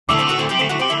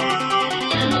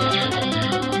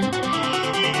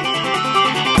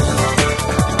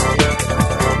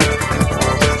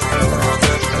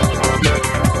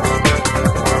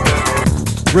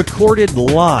Recorded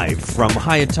live from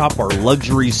high atop our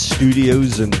luxury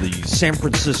studios in the San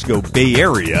Francisco Bay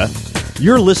Area,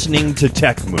 you're listening to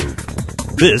Tech Move.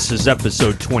 This is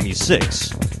episode 26.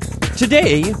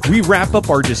 Today, we wrap up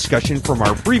our discussion from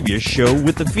our previous show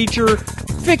with the feature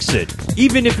Fix It,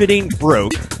 Even If It Ain't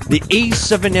Broke, the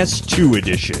A7S II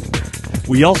edition.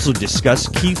 We also discuss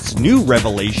Keith's new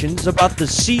revelations about the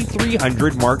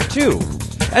C300 Mark II,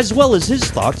 as well as his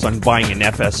thoughts on buying an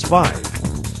FS5.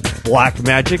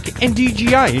 Blackmagic and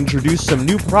DJI introduced some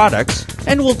new products,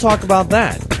 and we'll talk about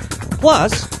that.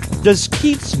 Plus, does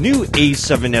Keith's new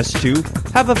A7S II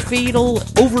have a fatal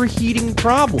overheating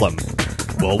problem?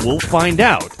 Well, we'll find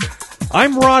out.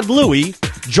 I'm Rod Louie,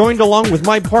 joined along with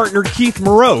my partner Keith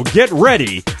Moreau. Get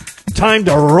ready. Time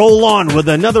to roll on with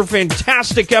another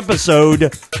fantastic episode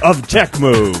of Tech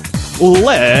Move.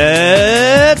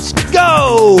 Let's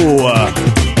go!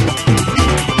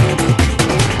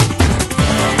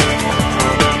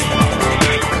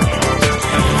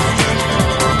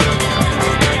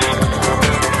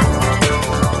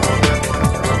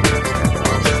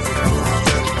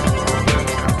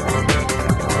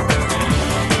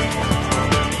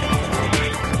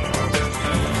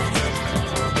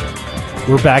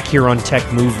 We're back here on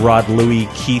Tech Move. Rod Louie,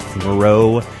 Keith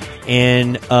Moreau.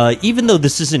 And even though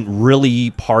this isn't really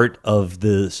part of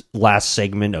the last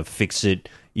segment of Fix It,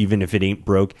 Even If It Ain't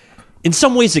Broke, in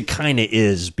some ways it kind of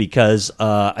is, because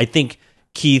I think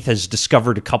Keith has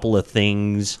discovered a couple of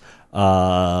things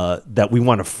that we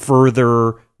want to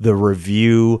further the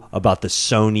review about the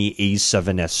Sony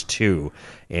A7S II.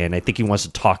 And I think he wants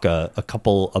to talk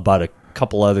about a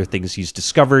couple other things he's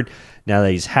discovered now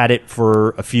that he's had it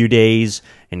for a few days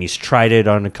and he's tried it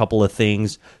on a couple of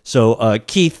things. So,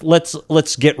 Keith,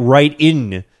 let's get right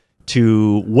in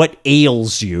to what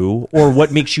ails you or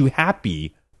what makes you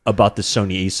happy about the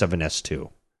Sony A7S II.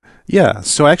 Yeah,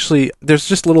 so actually, there's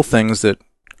just little things that,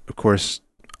 of course,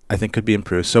 I think could be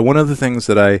improved. So one of the things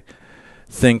that I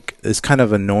think is kind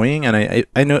of annoying, and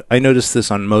I noticed this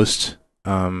on most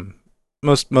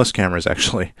cameras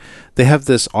actually, they have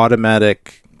this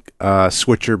automatic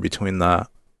switcher between the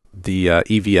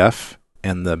EVF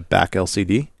and the back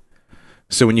LCD.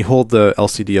 So when you hold the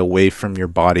LCD away from your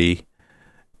body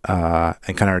and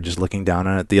kind of are just looking down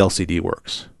on it, the LCD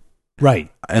works. Right.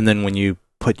 And then when you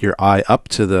put your eye up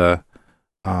to the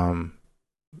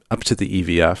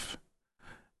EVF,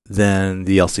 then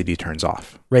the LCD turns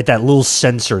off. Right, that little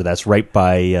sensor that's right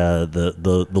by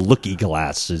the looky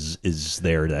glass is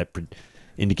there that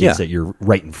indicates that you're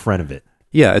right in front of it.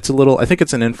 Yeah, it's I think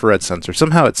it's an infrared sensor.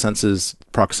 Somehow it senses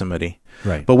proximity.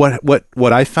 Right. But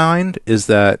what I find is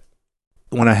that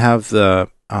when I have the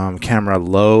camera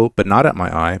low, but not at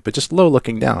my eye, but just low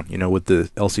looking down, with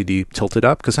the LCD tilted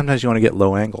up, because sometimes you want to get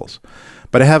low angles.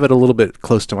 But I have it a little bit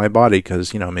close to my body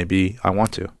because, maybe I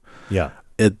want to. Yeah.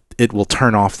 It will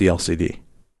turn off the LCD.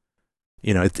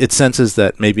 It senses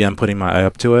that maybe I'm putting my eye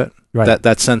up to it. Right.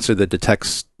 That sensor that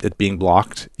detects it being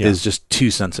blocked is just too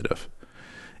sensitive.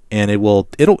 And it'll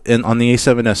on the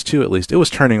A7S II at least, it was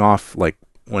turning off like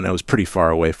when it was pretty far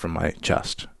away from my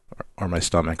chest or my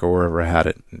stomach or wherever I had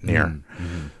it near.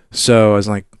 Mm-hmm. So I was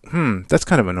like, that's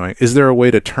kind of annoying. Is there a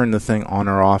way to turn the thing on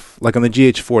or off? Like on the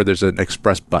GH4, there's an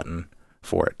express button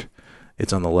for it.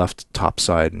 It's on the left top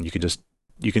side, and you can just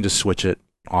switch it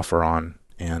off or on,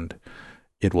 and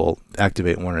it will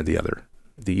activate one or the other,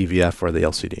 the EVF or the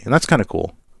LCD, and that's kind of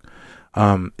cool.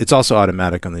 It's also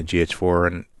automatic on the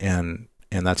GH4, and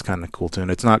that's kind of cool too. And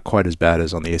it's not quite as bad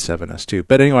as on the A7S II.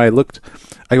 But anyway,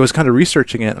 I was kind of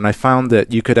researching it, and I found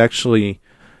that you could actually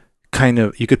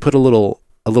you could put a little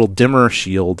dimmer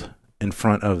shield in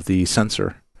front of the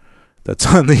sensor that's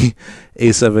on the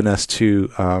A7S II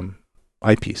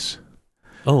eyepiece.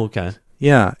 Oh, okay.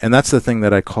 Yeah, and that's the thing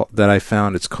that I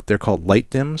found. They're called light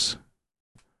dims,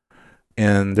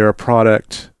 and they're a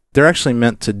product. They're actually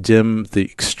meant to dim the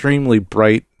extremely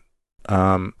bright,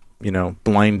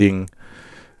 blinding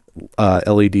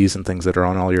LEDs and things that are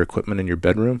on all your equipment in your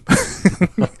bedroom.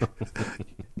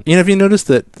 Have you noticed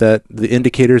that the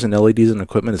indicators and LEDs and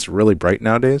equipment is really bright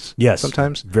nowadays? Yes,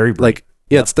 sometimes very bright.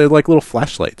 They're like little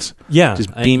flashlights. Yeah,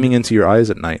 just beaming into your eyes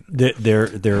at night.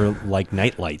 They're like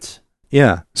night lights.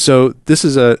 Yeah. So this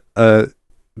is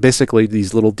basically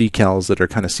these little decals that are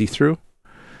kind of see-through,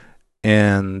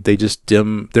 and they just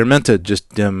dim. They're meant to just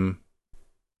dim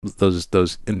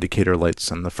those indicator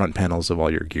lights on the front panels of all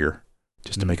your gear,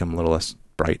 just to make them a little less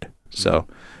bright. So,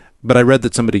 but I read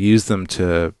that somebody used them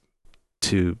to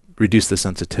reduce the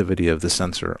sensitivity of the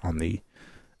sensor on the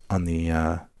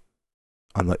EVF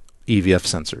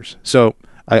sensors. So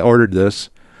I ordered this,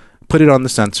 put it on the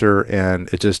sensor, and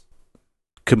it just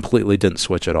completely didn't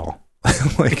switch at all.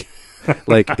 Like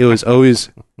Like it was always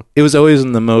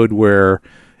in the mode where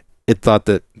it thought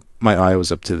that my eye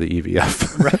was up to the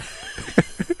EVF.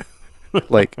 Right.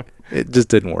 Like it just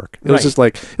didn't work. It was just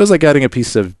like it was like adding a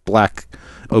piece of black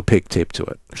opaque tape to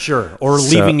it. Sure. Or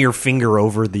leaving your finger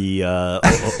over the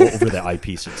over the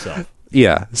eyepiece itself.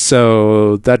 Yeah,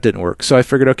 so that didn't work. So I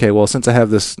figured, okay, well, since I have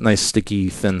this nice sticky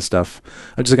thin stuff,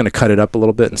 I'm just going to cut it up a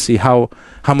little bit and see how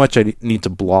much I need to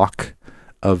block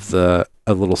of a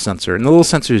little sensor. And the little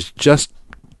sensor is just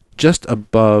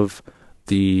above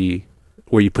the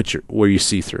where you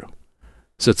see through.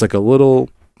 So it's like a little,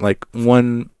 like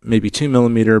 1 maybe 2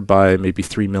 millimeter by maybe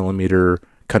 3 millimeter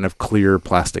kind of clear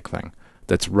plastic thing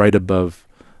that's right above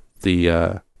the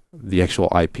actual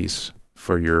eyepiece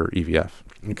for your EVF.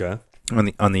 Okay. On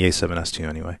the A7S II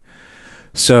anyway.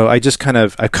 So I just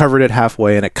I covered it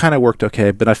halfway and it kind of worked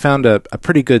okay, but I found a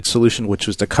pretty good solution, which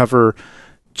was to cover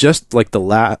just like the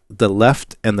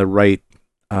left and the right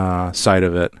side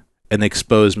of it and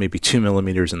expose maybe 2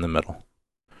 millimeters in the middle.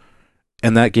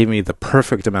 And that gave me the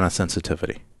perfect amount of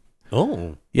sensitivity.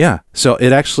 Oh. Yeah. So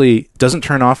it actually doesn't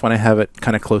turn off when I have it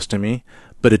kind of close to me,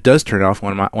 but it does turn off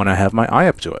when I have my eye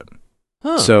up to it.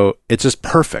 Huh. So it's just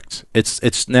perfect. It's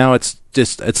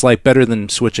like better than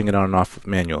switching it on and off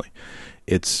manually.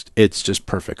 It's just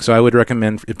perfect. So I would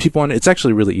recommend if people want. It's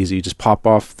actually really easy. You just pop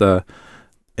off the.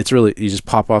 You just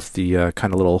pop off the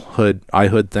kind of little eye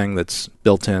hood thing that's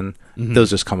built in. Mm-hmm. Those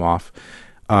just come off.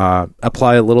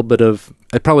 Apply a little bit of.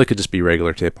 It probably could just be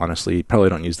regular tape. Honestly, you probably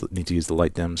don't need to use the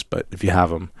light dims, but if you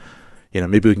have them.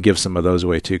 Maybe we can give some of those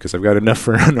away too, because I've got enough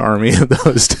for an army of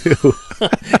those too.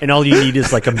 And all you need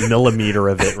is like a millimeter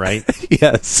of it, right?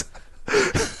 Yes.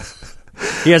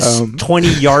 He has 20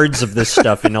 yards of this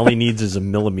stuff, and all he needs is a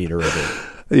millimeter of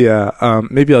it. Yeah.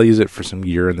 Maybe I'll use it for some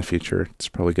gear in the future. It's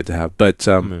probably good to have. But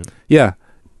yeah,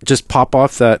 just pop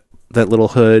off that little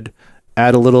hood,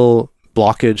 add a little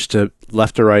blockage to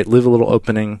left or right, leave a little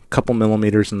opening, couple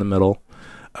millimeters in the middle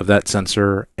of that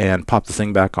sensor, and pop the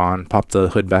thing back on, pop the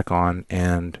hood back on,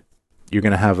 and you're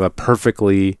going to have a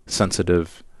perfectly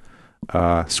sensitive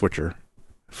switcher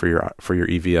for your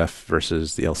EVF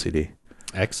versus the LCD.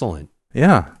 Excellent.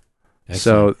 Yeah.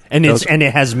 Excellent. So and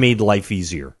it has made life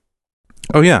easier.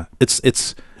 Oh yeah, it's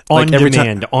on like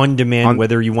demand.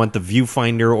 Whether you want the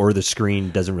viewfinder or the screen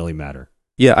doesn't really matter.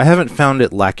 Yeah, I haven't found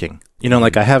it lacking.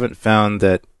 Like I haven't found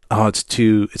that. Oh,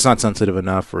 it's not sensitive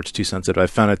enough, or it's too sensitive. I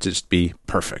found it to just be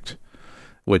perfect,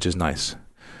 which is nice.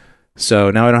 So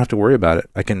now I don't have to worry about it.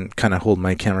 I can kind of hold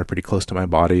my camera pretty close to my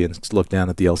body and look down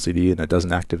at the LCD, and it doesn't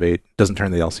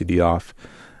turn the LCD off.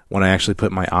 When I actually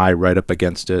put my eye right up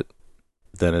against it,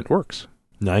 then it works.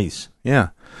 Nice.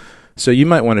 Yeah. So you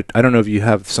might want to, I don't know if you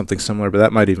have something similar, but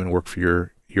that might even work for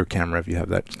your camera if you have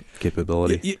that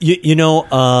capability.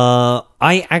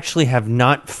 I actually have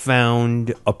not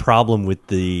found a problem with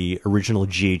the original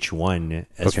GH1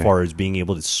 as far as being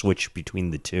able to switch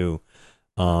between the two.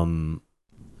 I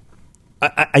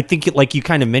think, like you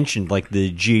kind of mentioned, like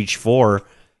the GH4,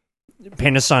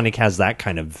 Panasonic has that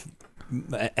kind of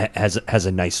has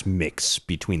a nice mix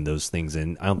between those things,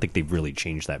 and I don't think they've really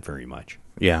changed that very much.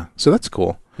 Yeah, so that's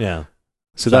cool. Yeah.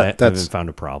 So I haven't found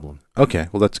a problem. Okay,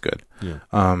 well that's good. Yeah.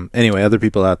 Anyway, other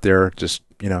people out there, just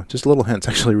a little hint's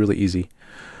actually really easy.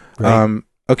 Right.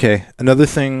 Okay, another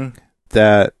thing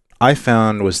that I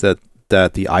found was that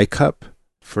the eye cup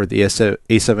for the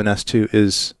A7S II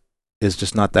is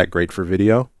just not that great for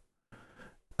video.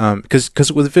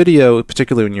 Because with video,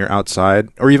 particularly when you're outside,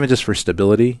 or even just for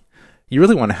stability, you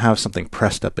really want to have something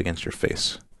pressed up against your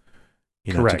face.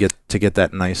 Correct. to get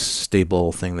that nice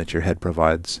stable thing that your head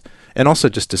provides, and also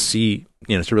just to see,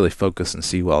 to really focus and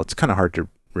see well. It's kind of hard to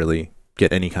really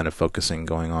get any kind of focusing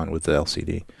going on with the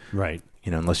LCD, right?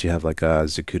 Unless you have like a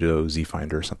Zacuto Z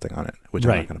Finder or something on it, which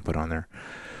right. I'm not going to put on there.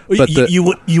 But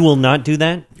you will not do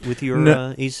that with your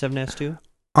A7S II?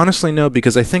 Honestly, no,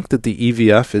 because I think that the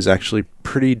EVF is actually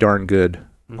pretty darn good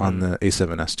on the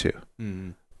A7S II.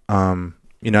 Mm-hmm.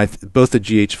 Both the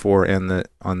GH4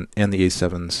 and the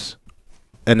A7s.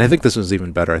 And I think this one's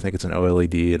even better. I think it's an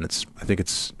OLED, and I think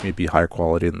it's maybe higher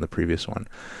quality than the previous one.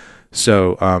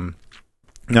 So,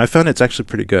 I found it's actually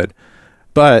pretty good,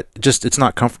 but just it's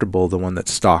not comfortable. The one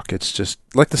that's stock, it's just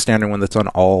like the standard one that's on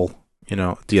all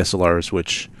DSLRs,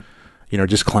 which are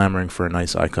just clamoring for a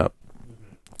nice eye cup.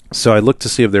 So I looked to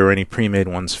see if there were any pre-made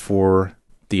ones for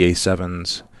the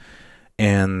A7s,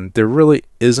 and there really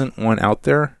isn't one out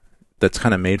there that's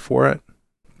kind of made for it.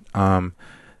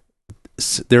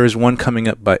 There is one coming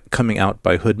out by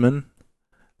Hoodman,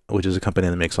 which is a company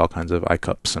that makes all kinds of eye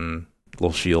cups and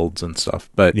little shields and stuff.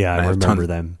 But yeah, I remember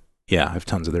them. Yeah, I have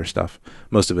tons of their stuff.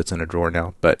 Most of it's in a drawer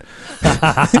now, but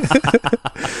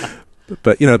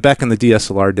But back in the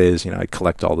DSLR days, I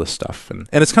collect all this stuff, and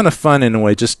it's kind of fun in a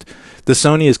way. Just the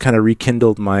Sony has kind of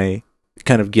rekindled my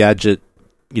kind of gadget,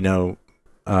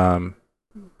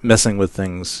 messing with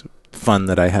things fun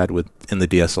that I had in the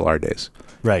DSLR days.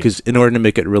 Right. Because in order to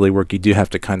make it really work, you do have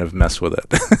to kind of mess with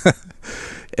it.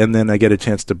 And then I get a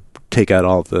chance to take out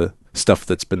all the stuff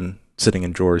that's been sitting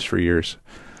in drawers for years,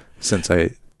 since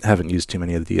I haven't used too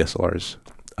many of the DSLRs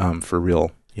for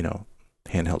real,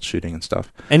 handheld shooting and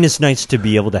stuff. And it's nice to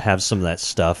be able to have some of that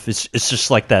stuff. It's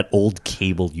just like that old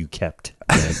cable you kept.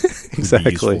 That Exactly.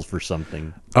 would be useful for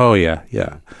something. Oh yeah.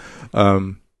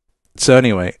 So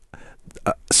anyway,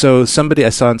 so I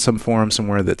saw in some forum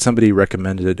somewhere that somebody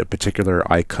recommended a particular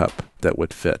eye cup that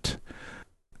would fit.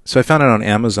 So I found it on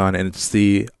Amazon, and it's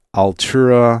the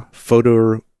Altura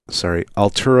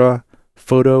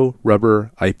Photo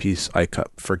Rubber Eyepiece eye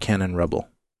cup for Canon Rebel.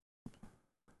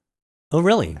 Oh,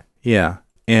 really? Yeah,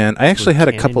 and I actually For had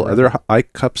a Canon couple Rebel? other eye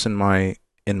cups in my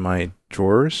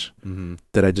drawers Mm-hmm.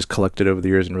 that I just collected over the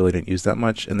years and really didn't use that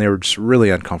much, and they were just really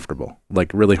uncomfortable,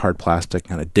 like really hard plastic,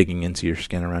 kind of digging into your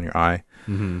skin around your eye.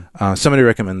 Mm-hmm. Somebody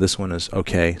recommended this one is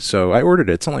okay, so I ordered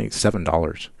it. It's only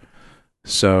 $7.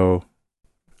 So,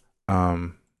 I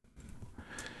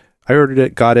ordered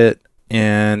it, got it,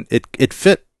 and it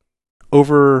fit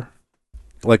over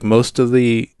like most of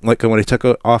like when I took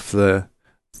off the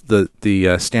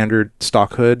standard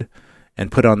stock hood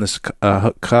and put on this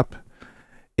hook cup.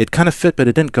 It kind of fit, but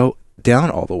it didn't go down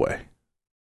all the way,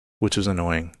 which was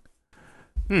annoying.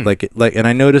 Hmm. And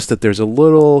I noticed that there's a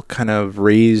little kind of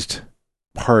raised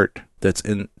part that's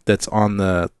on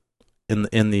the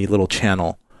little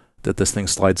channel that this thing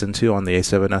slides into on the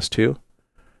A7S II,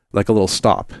 like a little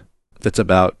stop that's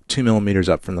about 2 millimeters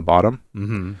up from the bottom.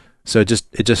 Mm-hmm. So it just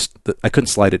I couldn't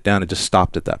slide it down. It just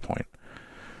stopped at that point.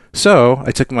 So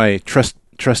I took my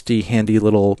trusty handy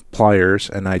little pliers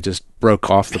and I just broke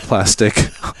off the plastic.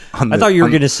 I thought you were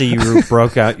going to say you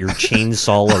broke out your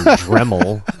chainsaw or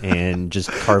Dremel and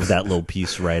just carved that little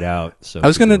piece right out. So I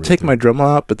was going to take my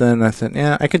Dremel out, but then I thought,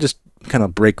 I could just kind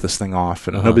of break this thing off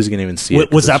and nobody's going to even see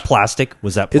it. Was that plastic?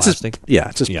 Was that It's plastic?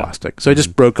 it's just plastic. So I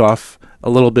just broke off a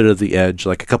little bit of the edge,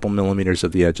 like a couple millimeters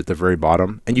of the edge at the very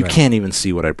bottom, and you Right. can't even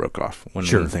see what I broke off when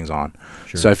Sure. the thing's on.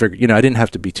 Sure. So I figured, I didn't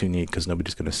have to be too neat because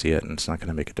nobody's going to see it and it's not going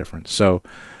to make a difference. So,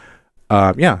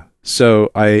 So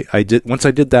I did. Once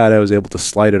I did that, I was able to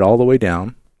slide it all the way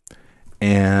down,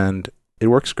 and it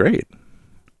works great.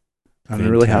 I'm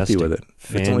really happy with it.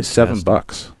 It's only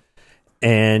 $7.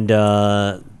 And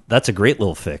that's a great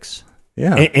little fix.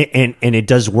 Yeah. And it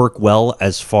does work well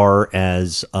as far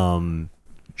as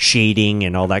shading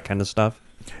and all that kind of stuff.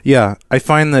 Yeah, I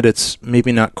find that it's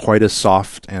maybe not quite as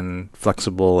soft and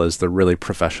flexible as the really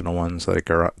professional ones that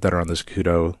are on this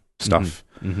Kudo stuff,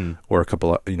 Mm-hmm. or a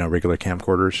couple of regular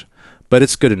camcorders. But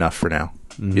it's good enough for now.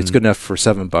 Mm-hmm. It's good enough for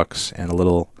 $7 and a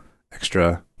little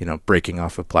extra, breaking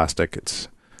off of plastic. It's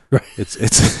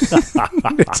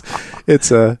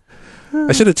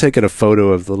I should have taken a photo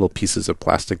of the little pieces of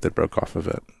plastic that broke off of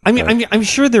it. I'm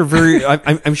sure they're very.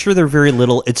 I'm sure they're very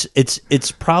little.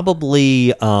 It's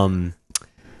probably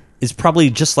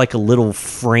just like a little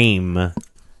frame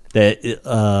that.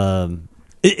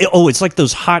 It's like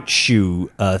those hot shoe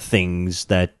things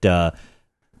that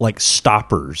like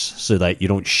stoppers, so that you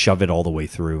don't shove it all the way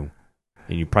through,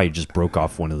 and you probably just broke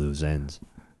off one of those ends.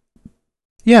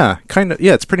 Yeah, kind of.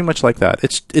 Yeah, it's pretty much like that.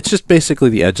 It's just basically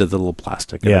the edge of the little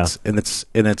plastic. And Yeah.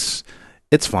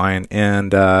 it's fine. And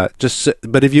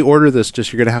but if you order this,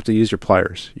 you're gonna have to use your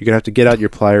pliers. You're gonna have to get out your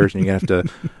pliers, and you're gonna have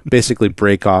to basically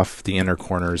break off the inner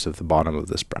corners of the bottom of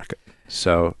this bracket.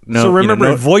 So no. So remember,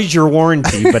 it voids your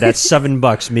warranty, but at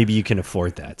 $7, maybe you can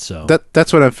afford that. So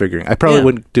that's what I'm figuring. I probably Yeah.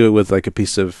 wouldn't do it with like a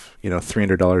piece of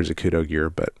 $300 of Kudo gear,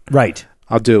 but right.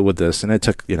 I'll do it with this, and it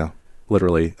took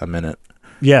literally a minute.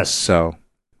 Yes. So.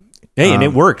 Hey, and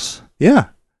it works. Yeah.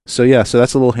 So that's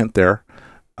a little hint there.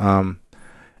 And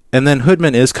then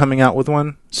Hoodman is coming out with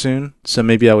one soon, so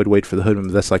maybe I would wait for the Hoodman.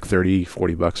 But that's like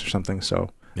 $30-$40 or something. So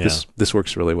Yeah. this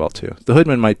works really well too. The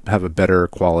Hoodman might have a better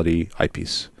quality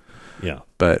eyepiece. Yeah.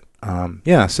 But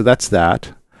so that's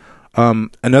that.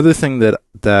 Another thing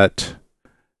that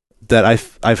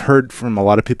I've heard from a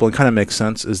lot of people and kind of makes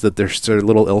sense is that their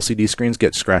little LCD screens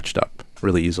get scratched up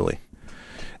really easily,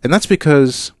 and that's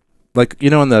because, like,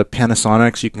 in the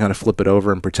Panasonics, you can kind of flip it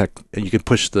over and protect, and you can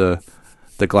push the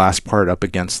glass part up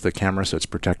against the camera so it's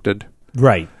protected.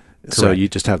 Right. So Correct. you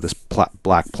just have this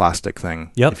black plastic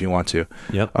thing Yep. if you want to.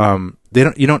 Yep.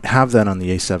 You don't have that on the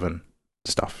A7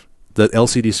 stuff. The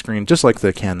LCD screen, just like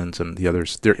the Canons and the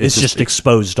others, It's just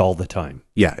exposed all the time.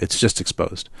 yeah, it's just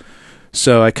exposed.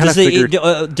 So I kind of figured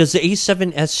does the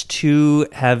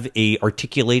A7S2 have a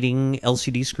articulating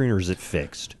LCD screen, or is it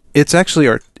fixed? it's actually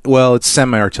it's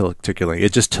semi-articulating.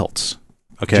 It just tilts.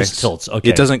 Okay, Just tilts. Okay,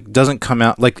 it doesn't come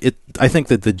out like it. I think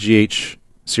that the GH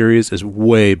series is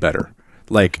way better,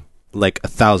 like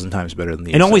 1,000 times better than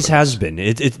the. It always has been.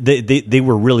 They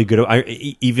were really good.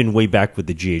 Even way back with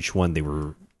the GH1, they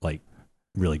were like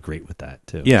really great with that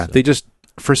too. Yeah, so. they just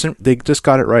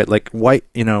got it right. Like why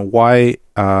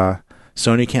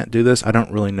Sony can't do this? I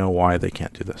don't really know why they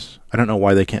can't do this. I don't know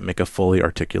why they can't make a fully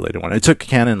articulated one. It took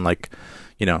Canon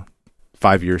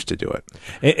 5 years to do it.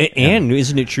 And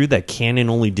isn't it true that Canon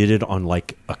only did it on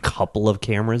like a couple of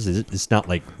cameras? It's not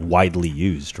like widely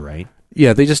used, right?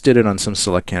 Yeah, they just did it on some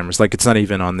select cameras. Like it's not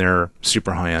even on their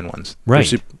super high-end ones.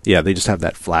 Right. They just have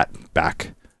that flat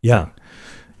back. Yeah.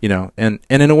 And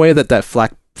in a way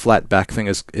that flat back thing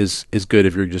is good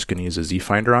if you're just going to use a Z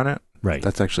Finder on it. Right.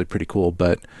 That's actually pretty cool.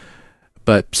 But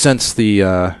since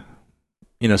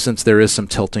since there is some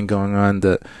tilting going on,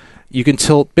 you can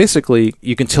tilt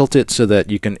it so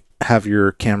that you can have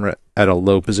your camera at a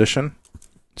low position,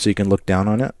 so you can look down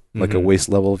on it like a waist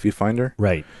level viewfinder.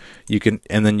 Right.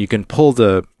 Then you can pull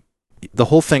the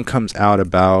whole thing comes out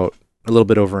about a little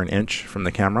bit over an inch from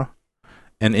the camera,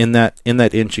 and in that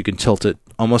inch you can tilt it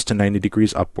almost to 90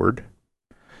 degrees upward,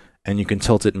 and you can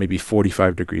tilt it maybe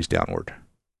 45 degrees downward.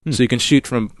 So you can shoot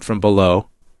from below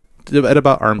at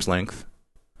about arm's length.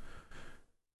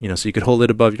 So you could hold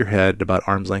it above your head about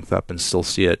arm's length up and still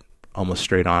see it almost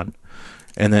straight on.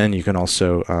 And then you can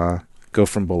also go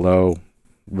from below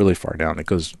really far down. It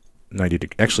goes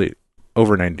actually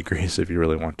over 90 degrees if you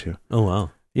really want to. Oh,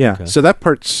 wow. Yeah. Okay. So that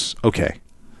part's okay.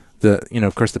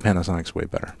 Of course the Panasonic's way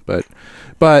better.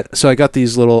 But so I got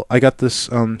this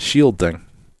shield thing.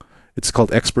 It's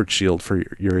called Expert Shield for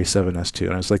your A7S2,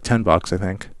 and it was like $10, I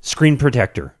think. Screen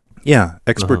protector. Yeah,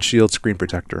 Expert Shield screen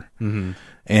protector. Mm-hmm.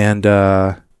 And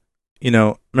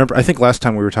remember, I think last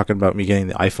time we were talking about me getting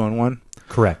the iPhone one.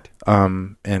 Correct.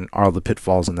 And all the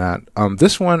pitfalls in that.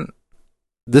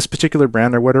 This particular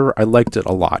brand or whatever, I liked it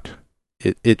a lot.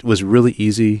 It was really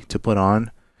easy to put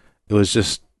on.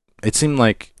 It seemed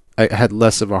like I had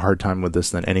less of a hard time with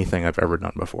this than anything I've ever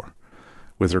done before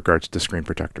with regards to screen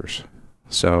protectors.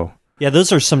 So yeah,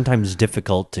 those are sometimes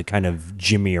difficult to kind of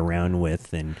jimmy around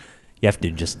with, and you have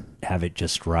to just have it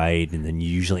just right, and then you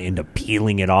usually end up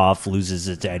peeling it off, loses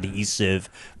its adhesive,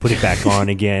 put it back on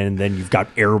again, and then you've got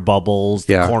air bubbles,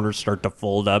 the corners start to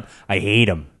fold up. I hate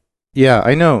them. Yeah,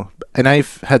 I know. And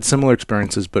I've had similar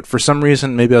experiences, but for some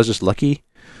reason, maybe I was just lucky,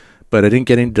 but I didn't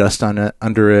get any dust on it,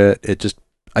 under it.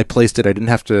 I placed it, I didn't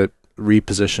have to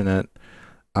reposition it,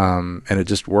 and it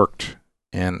just worked,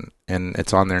 and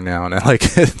it's on there now, and I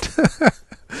like it.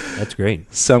 That's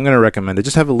great. So I'm going to recommend it.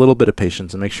 Just have a little bit of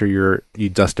patience and make sure you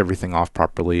dust everything off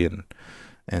properly,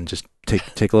 and just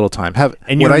take a little time.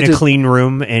 And you're in a clean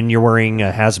room, and you're wearing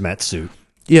a hazmat suit.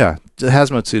 Yeah, the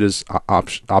hazmat suit is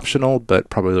optional, but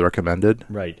probably recommended.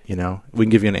 Right. We can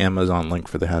give you an Amazon link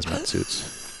for the hazmat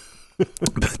suits.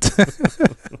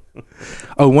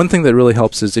 One thing that really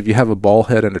helps is if you have a ball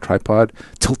head and a tripod,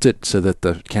 tilt it so that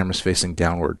the camera's facing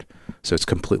downward, so it's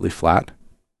completely flat.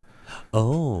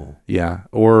 Oh. Yeah,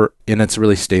 and it's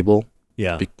really stable.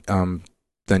 Yeah.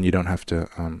 Then you don't have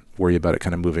to worry about it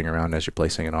kind of moving around as you're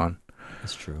placing it on.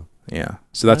 That's true. Yeah.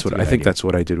 So that's what I think. That's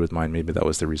what I did with mine. Maybe that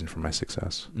was the reason for my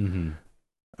success. Mm-hmm.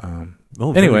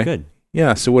 Anyway, very good.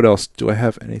 Yeah. So what else do I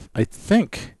have? I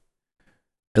think,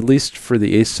 at least for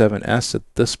the A7S at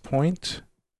this point,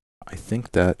 I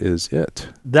think that is it.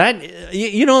 That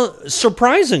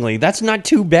surprisingly, that's not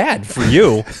too bad for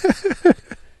you.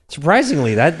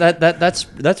 Surprisingly,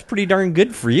 that's pretty darn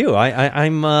good for you.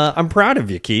 I'm proud of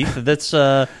you, Keith. That's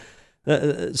so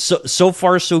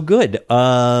far so good.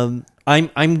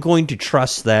 I'm going to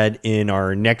trust that in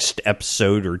our next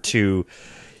episode or two,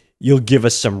 you'll give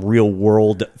us some real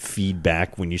world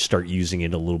feedback when you start using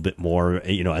it a little bit more.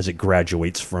 As it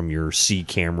graduates from your C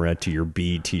camera to your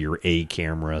B to your A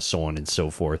camera, so on and so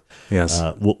forth. Yes,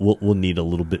 we'll need a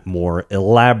little bit more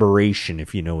elaboration,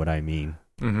 if you know what I mean.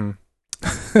 Mm-hmm.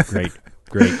 Great.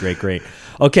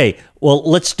 Okay, well,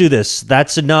 let's do this.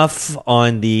 That's enough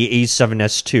on the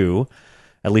A7S2,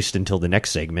 at least until the next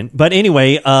segment. But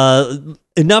anyway,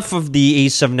 enough of the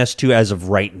A7S2 as of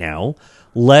right now.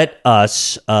 Let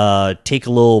us take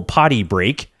a little potty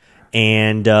break,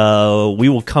 and we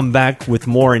will come back with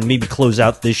more and maybe close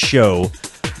out this show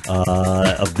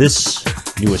of this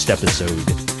newest episode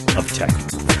of Tech.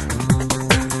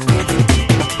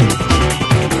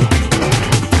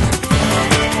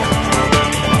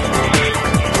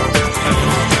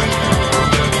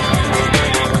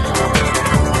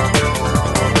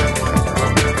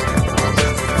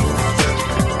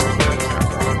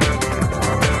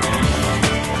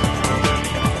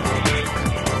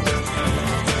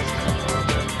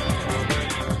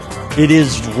 It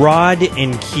is Rod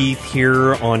and Keith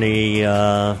here on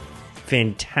a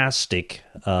fantastic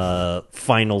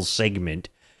final segment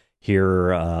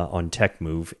here on Tech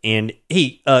Move. And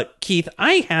hey, Keith,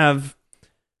 I have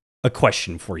a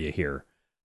question for you here.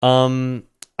 I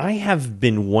have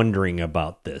been wondering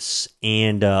about this,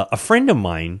 and a friend of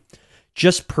mine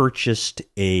just purchased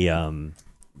a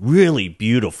really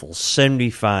beautiful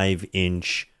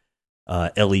 75-inch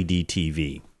LED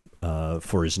TV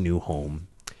for his new home.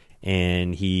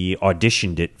 And he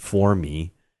auditioned it for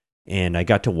me, and I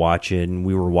got to watch it, and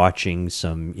we were watching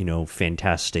some,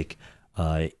 fantastic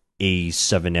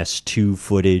A7S2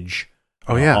 footage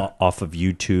off of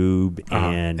YouTube.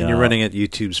 And you're running it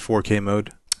YouTube's 4K mode?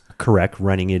 Correct,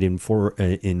 running it in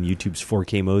YouTube's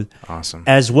 4K mode. Awesome.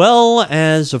 As well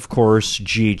as, of course,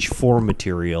 GH4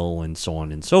 material and so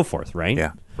on and so forth, right?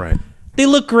 Yeah, right. They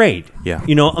look great. Yeah.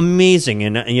 Amazing.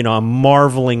 And, I'm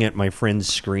marveling at my friend's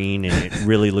screen, and it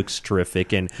really looks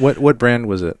terrific. And what brand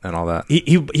was it and all that?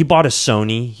 He bought a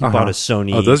Sony. He bought a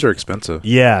Sony. Oh, those are expensive.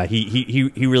 Yeah. He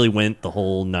really went the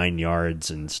whole 9 yards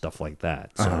and stuff like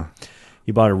that. So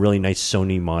he bought a really nice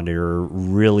Sony monitor,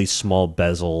 really small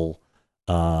bezel,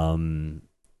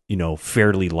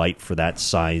 fairly light for that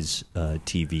size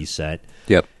TV set.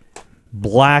 Yep.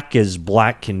 Black as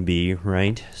black can be,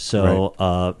 right? So,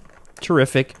 right.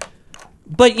 Terrific.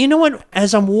 But you know what?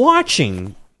 As I'm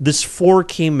watching this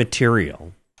 4K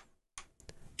material,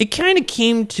 it kind of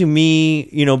came to me,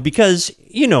 because,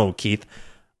 Keith,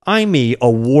 I'm a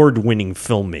award-winning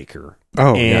filmmaker.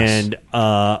 Oh, and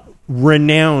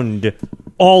renowned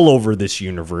all over this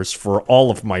universe for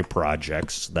all of my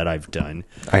projects that I've done.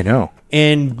 I know.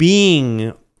 And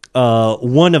being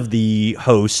one of the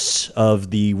hosts of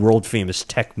the world-famous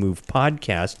Tech Move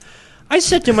podcast, I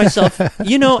said to myself,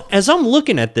 as I'm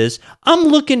looking at this, I'm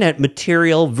looking at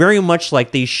material very much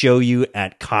like they show you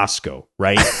at Costco,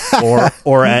 right?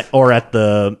 or at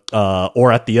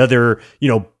the other,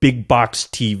 big box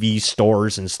TV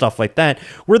stores and stuff like that,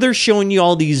 where they're showing you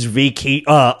all these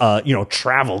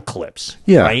travel clips,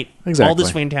 yeah, right? Exactly. All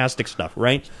this fantastic stuff,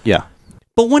 right? Yeah.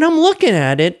 But when I'm looking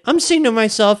at it, I'm saying to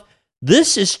myself,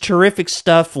 this is terrific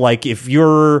stuff. Like if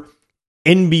you're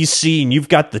NBC and you've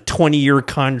got the 20-year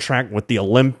contract with the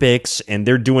Olympics and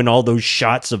they're doing all those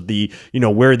shots of the,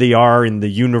 where they are in the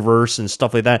universe and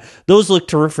stuff like that. Those look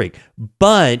terrific.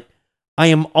 But I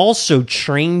am also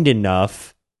trained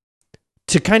enough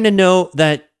to kind of know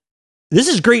that this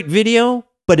is great video,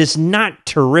 but it's not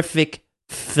terrific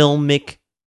filmic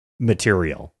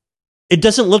material. It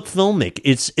doesn't look filmic.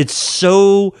 It's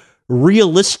so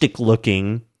realistic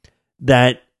looking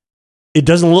that it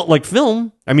doesn't look like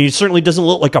film. I mean, it certainly doesn't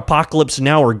look like Apocalypse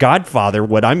Now or Godfather,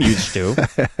 what I'm used to.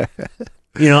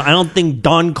 I don't think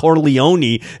Don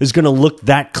Corleone is going to look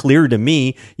that clear to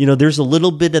me. There's a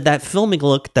little bit of that filmic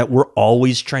look that we're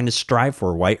always trying to strive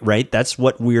for, right? That's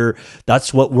what we're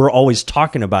always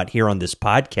talking about here on this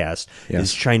podcast,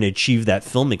 is trying to achieve that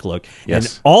filmic look.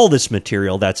 Yes. And all this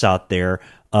material that's out there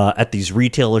at these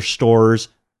retailer stores,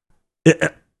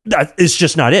 it's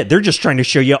just not it. They're just trying to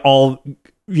show you all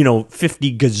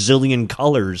 50 gazillion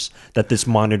colors that this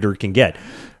monitor can get.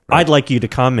 Right. I'd like you to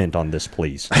comment on this,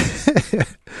 please.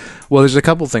 Well, there's a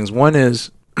couple things. One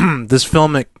is this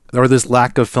filmic, or this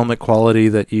lack of filmic quality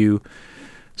that you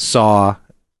saw.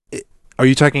 Are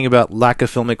you talking about lack of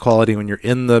filmic quality when you're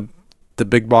in the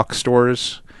big box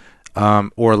stores,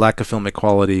 or lack of filmic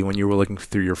quality when you were looking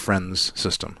through your friend's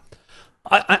system?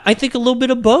 I think a little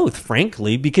bit of both,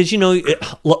 frankly, because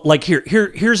like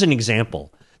here's an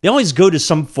example. They always go to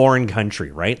some foreign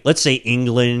country, right? Let's say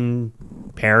England,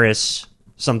 Paris,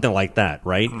 something like that,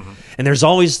 right? Mm-hmm. And there's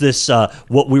always this,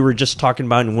 what we were just talking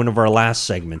about in one of our last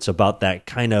segments, about that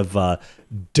kind of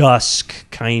dusk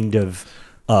kind of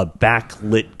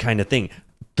backlit kind of thing.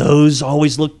 Those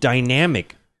always look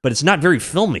dynamic, but it's not very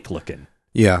filmic looking.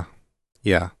 Yeah,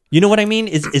 yeah. You know what I mean?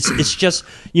 It's just,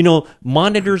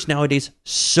 monitors nowadays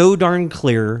so darn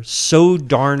clear, so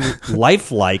darn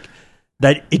lifelike,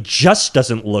 that it just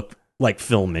doesn't look like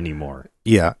film anymore.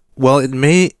 Yeah. Well,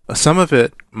 some of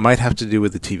it might have to do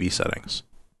with the TV settings.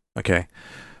 Okay.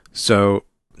 So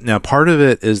now part of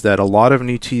it is that a lot of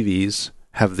new TVs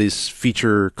have this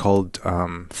feature called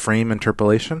frame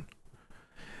interpolation.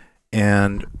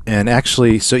 And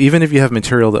actually, so even if you have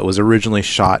material that was originally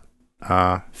shot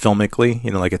filmically,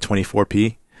 like a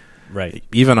 24p, right?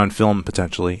 Even on film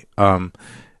potentially,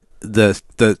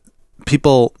 the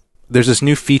people, there's this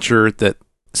new feature that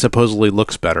supposedly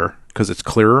looks better because it's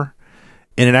clearer,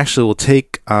 and it actually will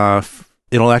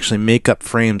it'll actually make up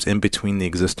frames in between the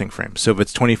existing frames. So if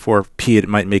it's 24p, it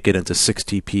might make it into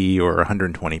 60p or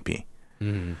 120p,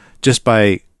 just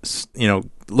by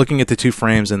looking at the two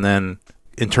frames and then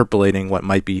interpolating what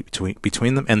might be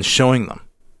between them and showing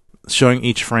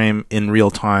each frame in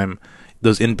real time,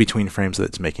 those in between frames that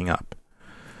it's making up.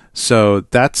 So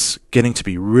that's getting to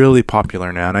be really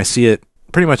popular now, and I see it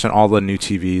pretty much on all the new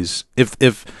TVs.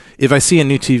 If I see a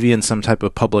new TV in some type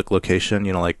of public location,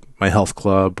 like my health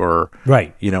club or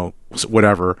right,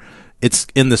 whatever, it's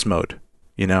in this mode,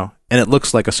 and it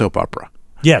looks like a soap opera.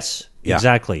 Yes, yeah.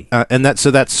 Exactly. And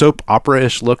that soap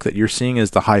opera-ish look that you're seeing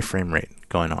is the high frame rate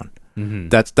going on. Mm-hmm.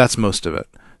 That's most of it.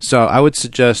 So I would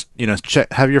suggest,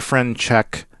 have your friend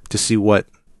check to see what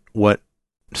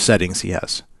settings he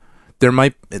has. There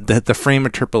might the frame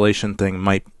interpolation thing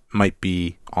might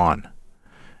be on,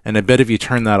 and I bet if you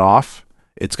turn that off,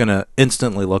 it's going to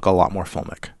instantly look a lot more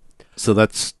filmic. So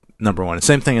that's number one.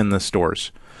 Same thing in the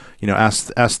stores.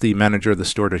 Ask the manager of the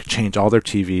store to change all their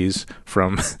TVs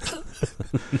from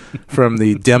from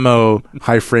the demo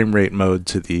high frame rate mode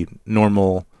to the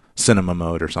normal cinema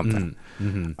mode or something,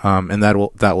 and that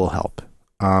will help.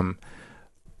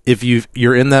 If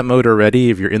you're in that mode already,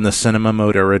 if you're in the cinema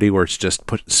mode already, where it's just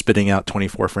spitting out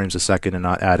 24 frames a second and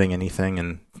not adding anything,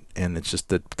 and it's just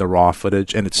the raw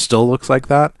footage, and it still looks like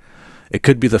that, it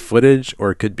could be the footage, or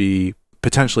it could be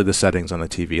potentially the settings on the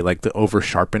TV, like the over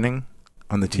sharpening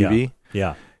on the TV.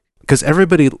 Yeah. Because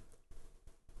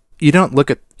you don't look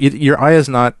at your eye is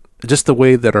not just the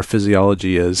way that our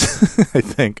physiology is. I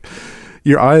think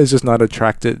your eye is just not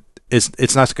attracted.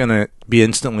 It's not going to be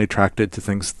instantly attracted to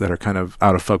things that are kind of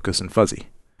out of focus and fuzzy.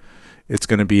 It's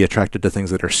going to be attracted to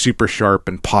things that are super sharp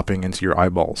and popping into your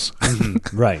eyeballs.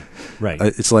 Mm-hmm. Right.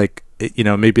 It's like,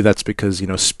 maybe that's because,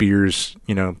 spears,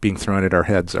 being thrown at our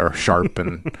heads are sharp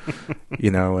and,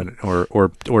 or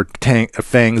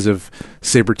fangs of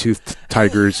saber-toothed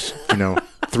tigers,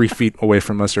 3 feet away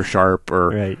from us are sharp, or,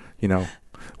 right.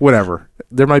 Whatever.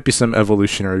 There might be some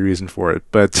evolutionary reason for it,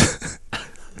 but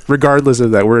regardless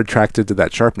of that, we're attracted to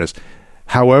that sharpness.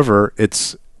 However,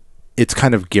 it's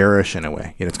kind of garish in a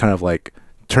way. It's kind of like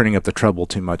turning up the treble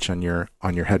too much on your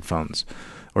headphones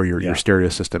or your stereo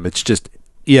system. It's just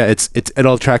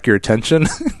it'll attract your attention,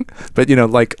 but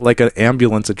like an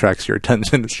ambulance attracts your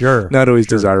attention. Sure, not always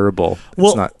desirable.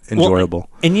 It's not enjoyable.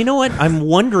 And you know what? I'm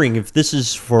wondering if this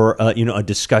is for a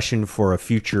discussion for a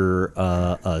future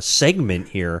segment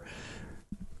here.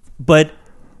 But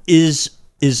is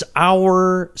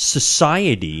our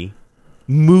society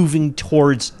moving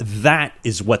towards that?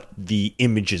 Is what the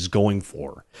image is going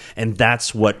for, and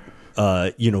that's what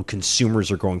consumers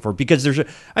are going for, because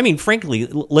frankly,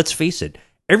 let's face it,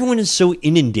 everyone is so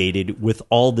inundated with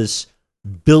all this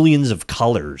billions of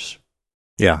colors,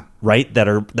 right, that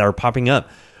are popping up,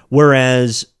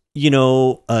 whereas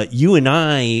you and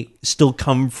I still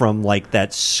come from like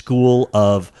that school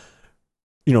of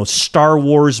Star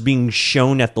Wars being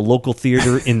shown at the local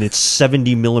theater in its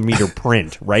 70 millimeter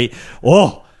print, right?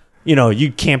 Oh,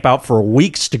 you camp out for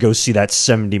weeks to go see that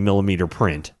 70 millimeter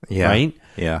print, right?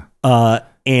 Yeah.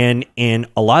 And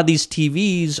a lot of these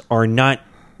TVs are not,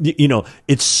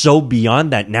 it's so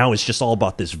beyond that now. It's just all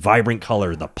about this vibrant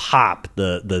color, the pop,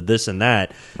 the this and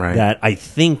that, right. That I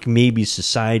think maybe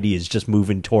society is just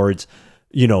moving towards,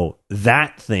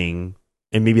 that thing.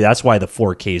 And maybe that's why the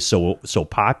 4K is so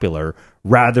popular,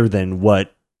 rather than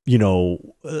what,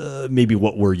 maybe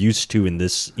what we're used to in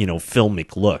this,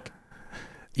 filmic look.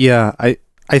 Yeah,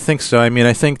 I think so.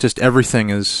 I think just everything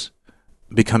is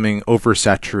becoming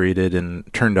oversaturated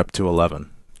and turned up to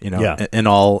 11, in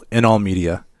all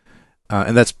media.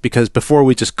 And that's because before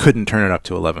we just couldn't turn it up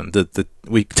to 11.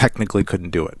 We technically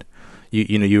couldn't do it.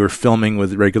 You were filming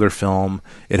with regular film.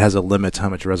 It has a limit to how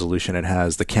much resolution it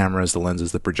has. The cameras, the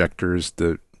lenses, the projectors,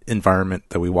 the environment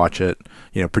that we watch it.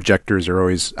 Projectors are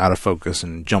always out of focus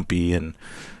and jumpy, and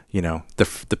the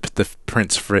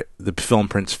film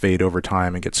prints fade over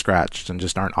time and get scratched and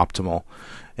just aren't optimal.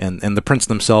 And the prints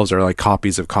themselves are like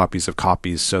copies of copies of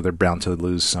copies, so they're bound to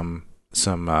lose some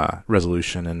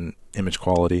resolution and image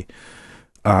quality,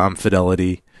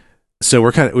 fidelity. So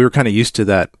we were kind of used to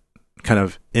that kind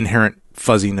of inherent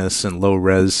fuzziness and low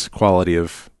res quality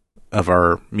of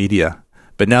our media.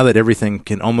 But now that everything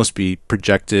can almost be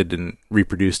projected and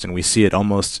reproduced, and we see it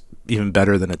almost even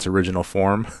better than its original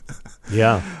form,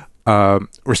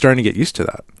 we're starting to get used to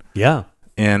that. Yeah,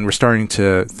 and we're starting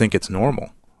to think it's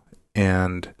normal.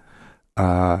 And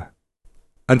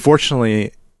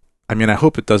unfortunately, I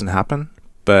hope it doesn't happen,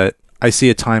 but I see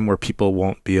a time where people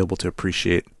won't be able to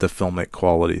appreciate the filmic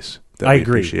qualities that we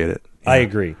appreciate it. I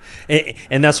agree.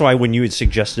 And that's why when you had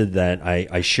suggested that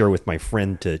I share with my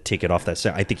friend to take it off that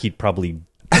set, I think he'd probably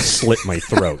slit my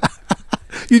throat.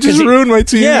 You just ruined my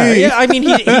TV. Yeah. I mean,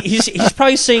 he's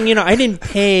probably saying, I didn't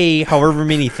pay however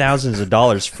many thousands of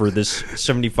dollars for this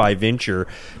 75-incher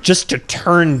just to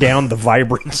turn down the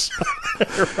vibrance,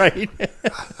 right?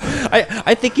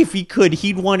 I think if he could,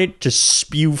 he'd want it to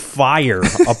spew fire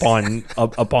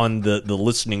upon the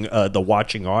listening, the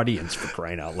watching audience, for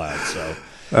crying out loud. So,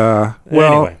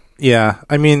 well, anyway. yeah.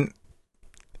 I mean,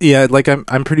 yeah. Like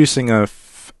I'm producing a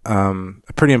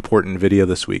pretty important video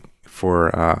this week for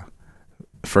a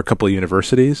couple of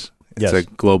universities. It's a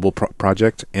global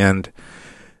project, and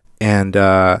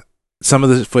some of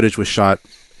the footage was shot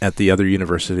at the other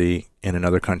university in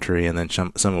another country, and then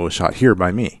some of it was shot here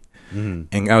by me. Mm-hmm.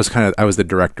 And I was the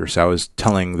director, so I was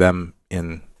telling them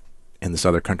in this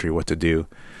other country what to do,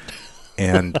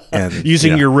 and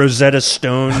using your Rosetta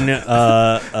Stone.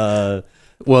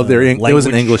 Well, it was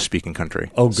an English speaking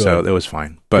country, so it was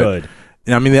fine. But good.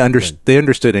 I mean, they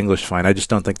understood English fine. I just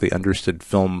don't think they understood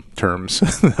film terms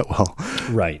that well.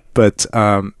 Right. But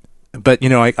I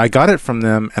got it from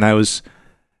them, and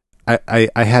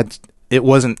it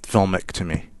wasn't filmic to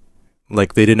me.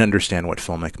 Like, they didn't understand what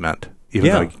filmic meant,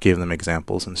 even though I gave them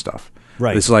examples and stuff.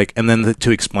 Right. It's like, and then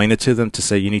to explain it to them, to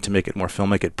say you need to make it more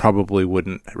filmic, it probably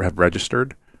wouldn't have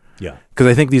registered. Yeah. Because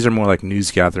I think these are more like news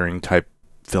gathering type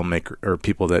filmmaker or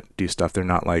people that do stuff. They're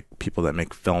not like people that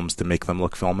make films to make them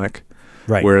look filmic.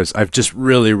 Right. Whereas I've just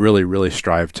really, really, really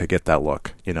strived to get that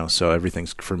look, so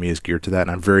everything's for me is geared to that,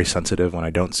 and I'm very sensitive when I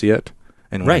don't see it,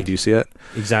 and when I do see it,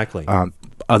 exactly.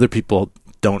 Other people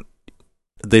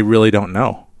they really don't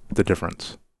know the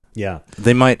difference. Yeah,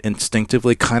 they might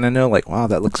instinctively kind of know, like, wow,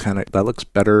 that looks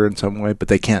better in some way, but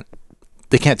they can't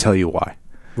tell you why.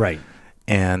 Right.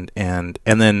 And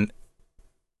then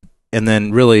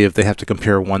really, if they have to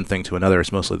compare one thing to another,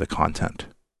 it's mostly the content,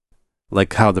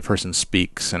 like how the person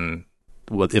speaks and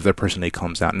if their personality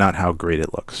comes out, not how great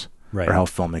it looks, right, or how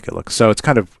filmic it looks. So it's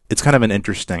kind of an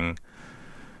interesting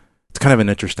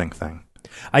thing.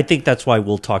 I think that's why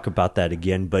we'll talk about that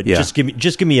again. But just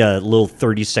give me a little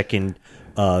 30-second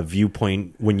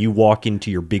viewpoint when you walk into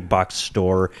your big box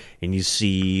store and you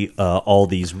see all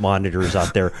these monitors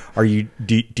out there. Do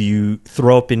you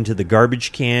throw up into the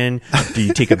garbage can? Do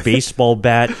you take a baseball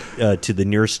bat to the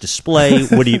nearest display?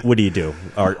 What do you do?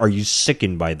 Are you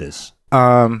sickened by this?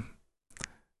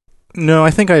 No,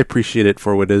 I think I appreciate it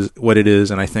for what it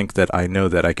is, and I think that I know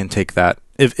that I can take that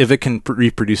if it can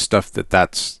reproduce stuff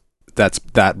that's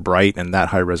that bright and that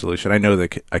high resolution. I know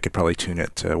that I could probably tune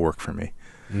it to work for me.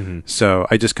 Mm-hmm. So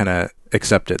I just kind of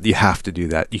accept it. You have to do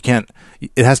that. You can't.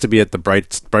 It has to be at the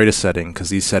brightest setting, because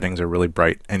these settings are really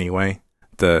bright anyway.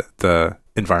 The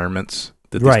environments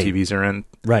that these TVs are in,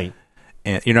 right,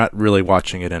 and you're not really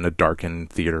watching it in a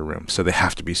darkened theater room, so they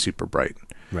have to be super bright,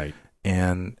 right,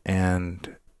 and.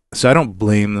 So I don't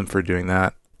blame them for doing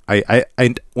that. I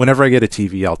whenever I get a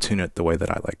TV, I'll tune it the way that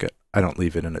I like it. I don't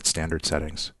leave it in its standard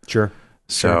settings. Sure.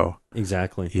 So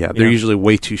exactly. Yeah, they're usually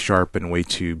way too sharp and way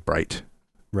too bright.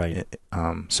 Right.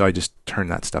 So I just turn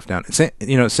that stuff down.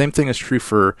 Same thing is true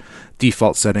for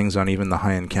default settings on even the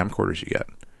high-end camcorders you get.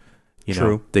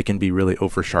 True. They can be really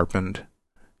over sharpened.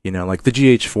 Like the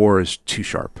GH4 is too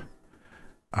sharp.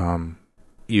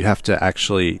 You have to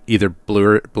actually either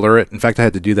blur it. In fact, I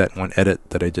had to do that in one edit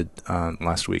that I did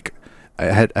last week. I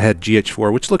had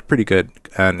GH4, which looked pretty good,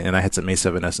 and I had some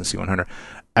A7S and C100.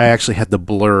 I actually had to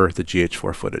blur the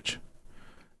GH4 footage.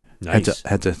 Nice.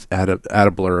 Had to add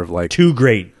a blur of like too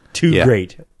great.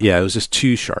 Yeah, it was just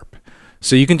too sharp.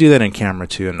 So you can do that in camera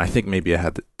too, and I think maybe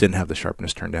didn't have the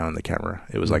sharpness turned down in the camera.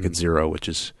 It was like at 0, which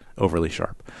is overly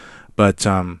sharp. But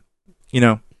you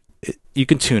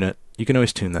can tune it. You can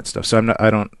always tune that stuff. So I'm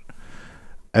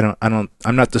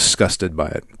not disgusted by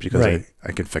it, because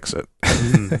I can fix it.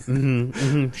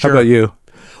 Sure. How about you?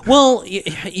 Well,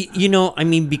 I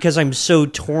mean, because I'm so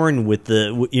torn with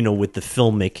the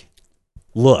filmic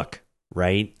look,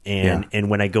 right? And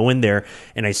when I go in there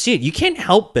and I see it, you can't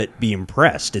help but be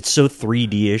impressed. It's so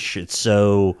 3D-ish. It's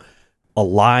so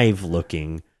alive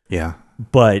looking. Yeah.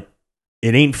 But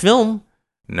it ain't film.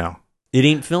 No. It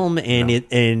ain't film, and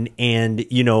and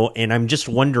I'm just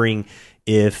wondering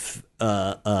if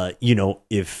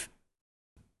if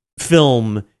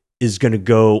film is going to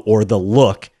go, or the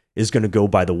look is going to go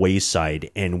by the wayside,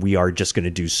 and we are just going to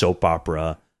do soap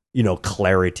opera,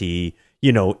 clarity,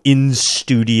 in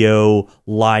studio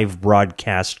live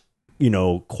broadcast,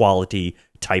 quality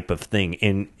type of thing,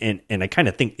 and I kind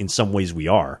of think in some ways we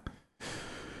are.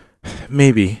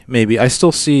 Maybe I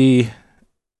still see.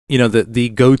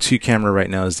 The go-to camera right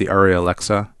now is the Arri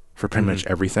Alexa for pretty much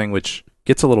everything, which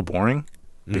gets a little boring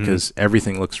because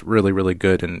everything looks really, really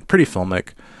good and pretty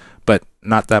filmic, but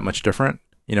not that much different.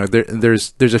 You know,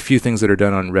 there's a few things that are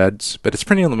done on Reds, but it's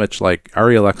pretty much like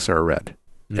Arri Alexa or Red.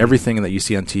 Everything that you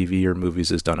see on TV or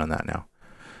movies is done on that now.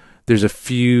 There's a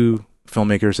few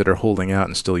filmmakers that are holding out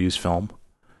and still use film.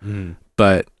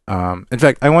 But in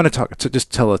fact, I want to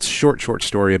just tell a short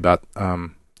story about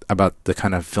the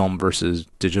kind of film versus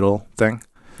digital thing.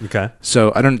 Okay.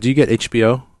 So do you get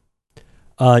HBO?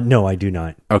 No, I do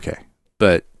not. Okay.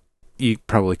 But you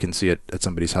probably can see it at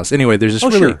somebody's house. Anyway, there's this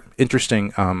really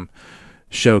interesting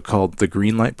show called The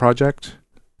Greenlight Project.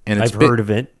 And I've heard of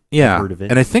it. Yeah. I've heard of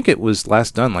it. And I think it was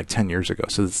last done like 10 years ago.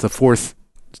 So it's the fourth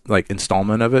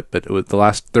installment of it, but the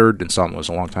last third installment was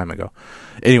a long time ago.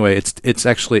 Anyway, it's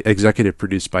actually executive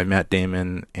produced by Matt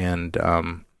Damon and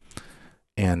Ben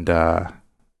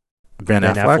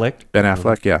Affleck. Ben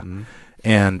Affleck, yeah.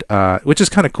 And which is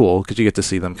kind of cool because you get to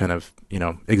see them kind of,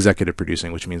 executive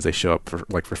producing, which means they show up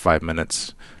for 5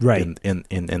 minutes, right,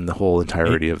 in the whole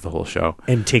entirety of the whole show,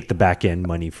 and take the back end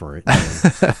money for it,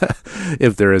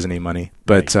 if there is any money.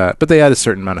 But but they add a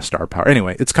certain amount of star power.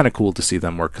 Anyway, it's kind of cool to see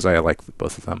them work because I like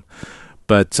both of them.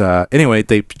 But anyway,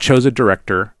 they chose a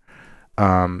director,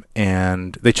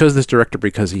 and they chose this director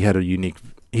because he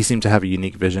seemed to have a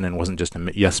unique vision and wasn't just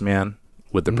a yes man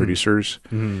with the producers.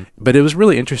 But it was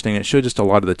really interesting. It showed just a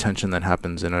lot of the tension that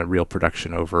happens in a real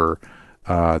production over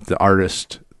the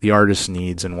artist's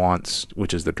needs and wants,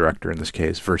 which is the director in this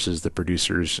case, versus the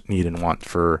producer's need and want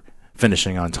for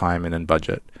finishing on time and in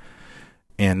budget.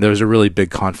 And there was a really big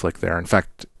conflict there. In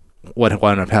fact, what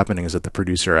ended up happening is that the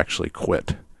producer actually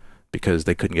quit because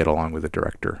they couldn't get along with the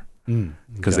director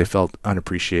because they felt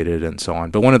unappreciated and so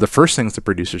on. But one of the first things the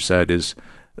producer said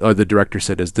the director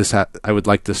said is this: I would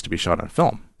like this to be shot on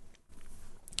film.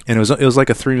 And it was like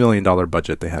a $3 million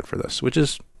budget they had for this, which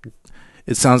is,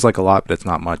 it sounds like a lot, but it's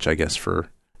not much, I guess, for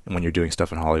when you're doing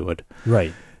stuff in Hollywood.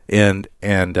 Right. And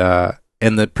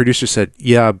the producer said,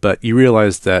 yeah, but you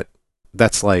realize that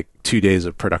that's like 2 days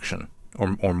of production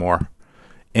or more.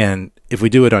 And if we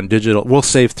do it on digital, we'll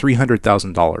save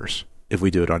 $300,000 if we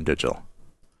do it on digital,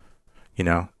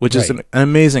 which is an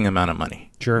amazing amount of money.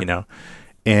 Sure.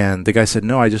 And the guy said,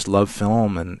 no, I just love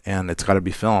film and it's got to be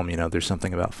film. There's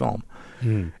something about film.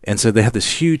 And so they had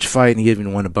this huge fight, and he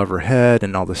even went above her head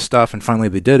and all this stuff. And finally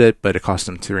they did it, but it cost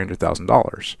him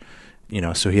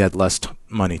 $300,000, so he had less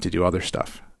money to do other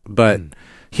stuff. But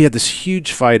he had this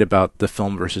huge fight about the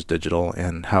film versus digital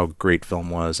and how great film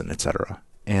was and et cetera.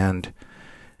 And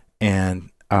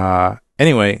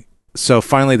anyway, so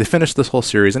finally they finished this whole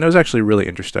series, and it was actually really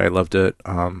interesting. I loved it.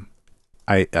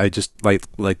 I just like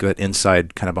that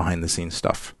inside kind of behind the scenes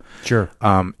stuff. Sure.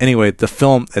 Anyway, the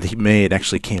film that he made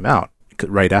actually came out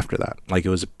right after that. Like, it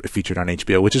was featured on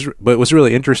HBO, but what's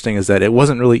really interesting is that it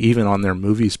wasn't really even on their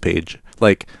movies page,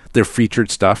 like their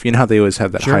featured stuff. You know how they always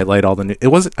have that highlight all the new. It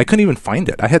wasn't. I couldn't even find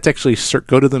it. I had to actually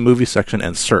go to the movie section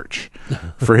and search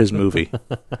for his movie.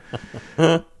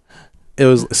 It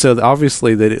was so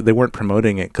obviously they weren't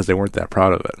promoting it because they weren't that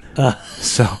proud of it.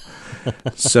 So.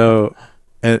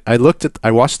 And I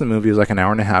watched the movie. It was like an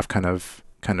hour and a half, kind of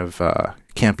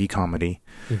campy comedy.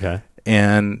 Okay.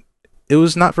 And it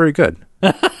was not very good.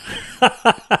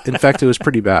 In fact, it was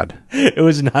pretty bad. It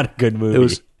was not a good movie. It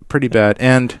was pretty bad.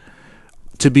 And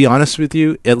to be honest with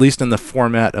you, at least in the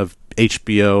format of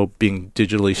HBO being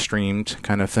digitally streamed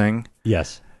kind of thing.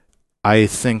 Yes. I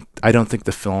don't think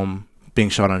the film being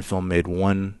shot on film made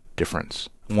one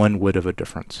whit of a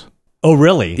difference. Oh,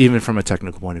 really? Even from a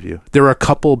technical point of view. There were a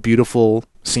couple beautiful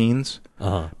scenes,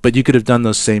 but you could have done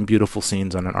those same beautiful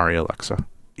scenes on an Arri Alexa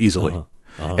easily.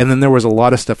 And then there was a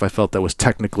lot of stuff I felt that was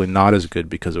technically not as good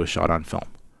because it was shot on film.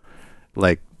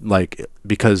 Like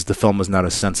because the film was not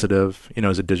as sensitive,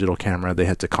 as a digital camera, they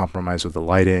had to compromise with the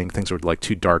lighting. Things were like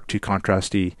too dark, too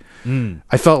contrasty.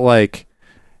 I felt like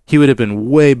he would have been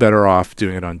way better off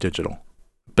doing it on digital.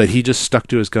 But he just stuck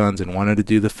to his guns and wanted to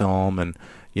do the film, and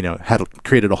had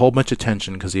created a whole bunch of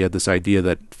tension because he had this idea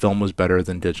that film was better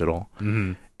than digital.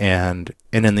 And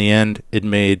in the end, it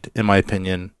made, in my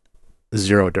opinion,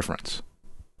 zero difference.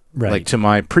 Right. Like, to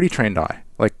my pretty trained eye,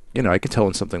 like, I can tell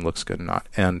when something looks good or not.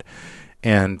 And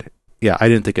yeah, I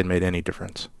didn't think it made any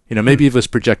difference. Maybe if it was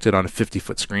projected on a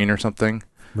 50-foot screen or something,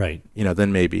 right?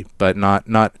 Then maybe, but not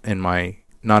on my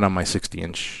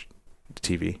 60-inch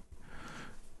TV.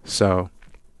 So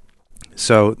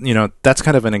that's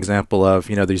kind of an example of,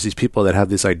 there's these people that have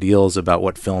these ideals about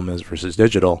what film is versus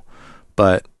digital,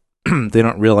 but they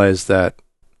don't realize that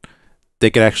they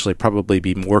could actually probably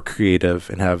be more creative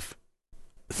and have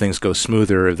things go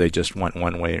smoother if they just went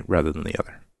one way rather than the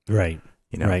other. Right.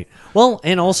 Right. Well,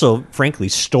 and also, frankly,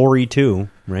 story too,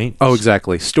 right? Oh,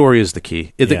 exactly. Story is the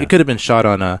key. It could have been shot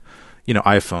on a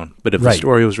iPhone. But if the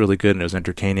story was really good and it was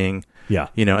entertaining,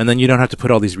 and then you don't have to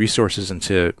put all these resources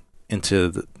into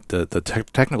the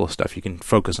technical stuff. You can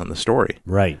focus on the story.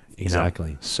 Right.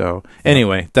 Exactly. So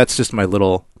anyway, that's just my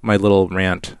little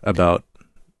rant about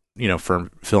for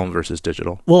film versus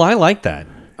digital. Well, I like that.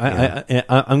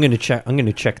 I'm going to check. I'm going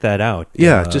to check that out.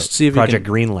 Yeah, just see if Project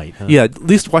Greenlight. Huh? Yeah, at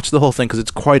least watch the whole thing because it's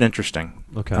quite interesting.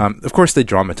 Okay. Of course, they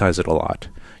dramatize it a lot.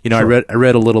 Sure. I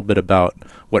read a little bit about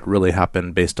what really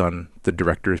happened based on the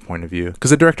director's point of view, because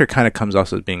the director kind of comes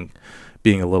off as being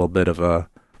a little bit of a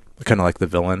kind of like the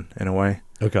villain in a way.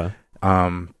 Okay.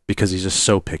 Because he's just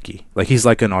so picky. Like he's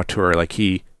like an auteur. Like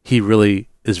he really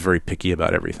is very picky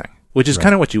about everything, which is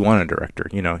kind of what you want in a director.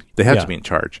 They have to be in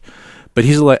charge. But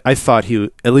I thought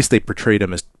at least they portrayed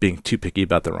him as being too picky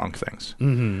about the wrong things.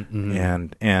 Mm-hmm,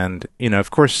 mm-hmm. And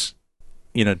of course,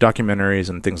 documentaries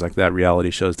and things like that, reality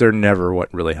shows, they're never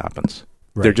what really happens.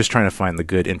 Right. They're just trying to find the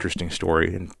good, interesting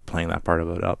story and playing that part of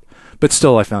it up. But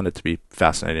still, I found it to be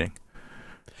fascinating.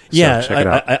 Yeah, so check it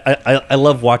out. I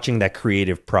love watching that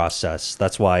creative process.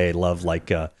 That's why I love when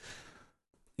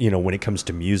it comes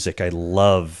to music, I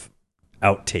love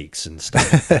outtakes and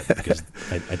stuff because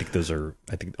I think those are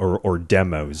or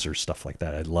demos or stuff like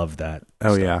that. I love that.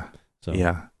 Oh stuff. Yeah. So.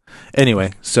 Yeah.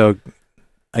 Anyway, so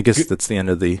I guess that's the end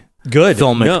of the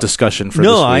filmic discussion for this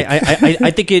week.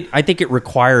 I think it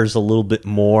requires a little bit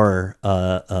more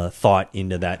thought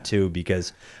into that too,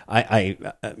 because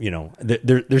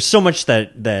there's so much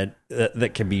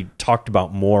that can be talked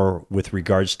about more with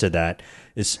regards to that,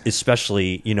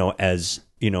 especially as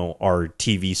our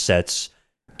TV sets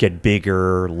get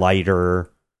bigger, lighter,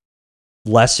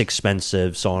 less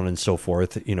expensive, so on and so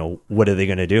forth. What are they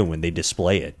going to do when they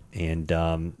display it? And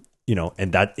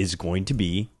and that is going to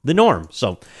be the norm.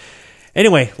 So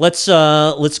anyway, let's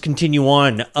continue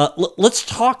on. Let's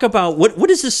talk about what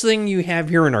is this thing you have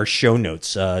here in our show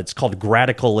notes? It's called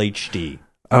Gradical HD.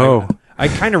 Oh, I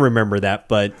kind of remember that,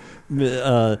 but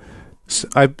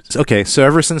So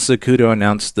ever since Zacuto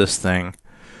announced this thing,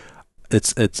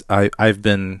 I've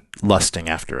been lusting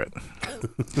after it.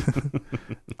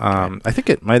 I think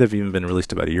it might have even been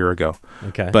released about a year ago.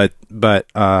 Okay. But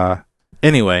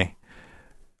anyway,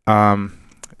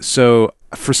 so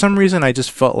for some reason I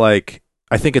just felt like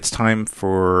I think it's time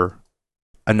for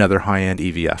another high-end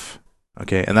EVF.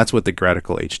 Okay, and that's what the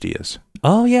Gradical HD is.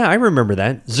 Oh yeah, I remember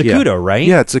that. Zacuto, right?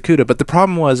 Yeah, it's Zacuto. But the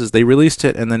problem is they released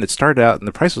it and then it started out and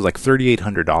the price was like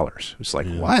 $3,800. It's like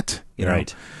what?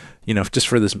 Right. Just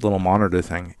for this little monitor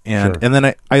thing. And and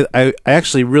then I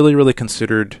actually really, really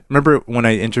considered, remember when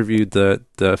I interviewed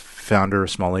the founder of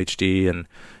Small HD and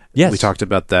we talked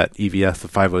about that EVF, the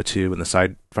 502 and the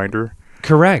side finder?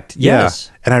 Correct. Yes.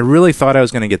 Yeah. And I really thought I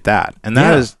was going to get that. And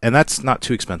that's not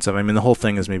too expensive. I mean, the whole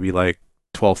thing is maybe like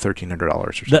 $1,200-$1,300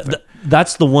 or something.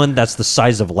 That's the one that's the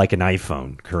size of like an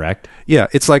iPhone, correct? Yeah,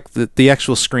 it's like the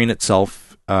actual screen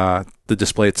itself, the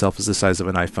display itself is the size of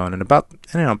an iPhone and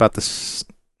about this,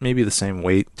 maybe the same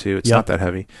weight too. It's not that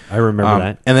heavy. I remember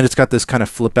that. And then it's got this kind of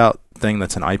flip out thing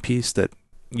that's an eyepiece that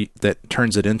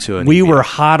turns it into an. We were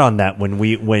hot on that when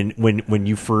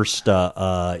you first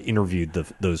interviewed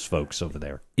those folks over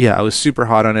there. Yeah, I was super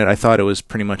hot on it. I thought it was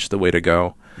pretty much the way to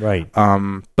go. Right.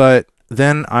 But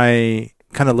then I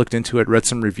kind of looked into it, read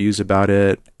some reviews about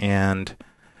it, and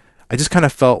I just kind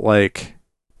of felt like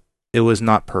it was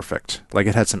not perfect. Like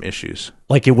it had some issues.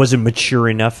 Like it wasn't mature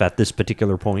enough at this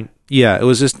particular point? Yeah, it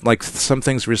was just like some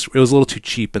things, it was a little too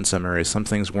cheap in some areas. Some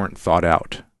things weren't thought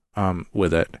out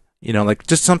with it. Like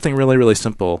just something really, really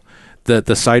simple.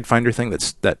 The side finder thing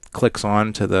that clicks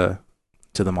on to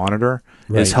the monitor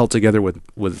is held together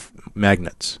with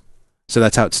magnets. So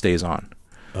that's how it stays on.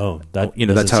 Oh,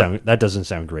 that doesn't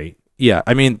sound great. Yeah,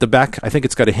 I mean the back, I think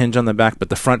it's got a hinge on the back, but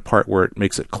the front part where it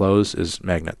makes it close is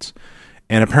magnets.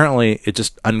 And apparently it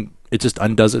just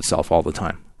undoes itself all the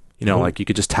time. Like you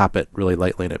could just tap it really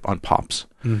lightly and it unpops.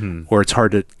 Mm-hmm. Or it's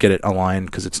hard to get it aligned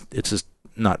because it's just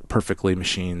not perfectly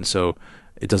machined, so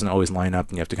it doesn't always line up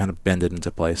and you have to kind of bend it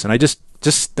into place. And I just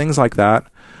things like that.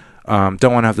 Don't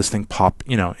want to have this thing pop,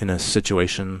 in a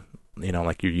situation,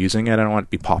 like you're using it. I don't want it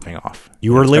to be popping off.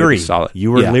 You were leery.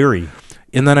 You were leery.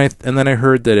 And then I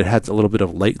heard that it had a little bit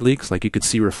of light leaks, like you could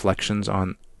see reflections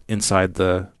on inside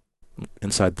the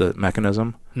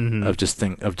mechanism of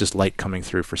just light coming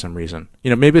through for some reason.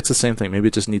 Maybe it's the same thing. Maybe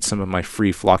it just needs some of my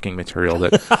free flocking material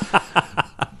that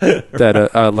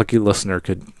that a lucky listener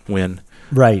could win.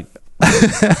 Right.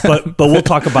 but we'll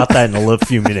talk about that in a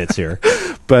few minutes here.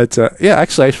 But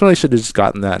actually, I probably should have just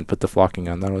gotten that and put the flocking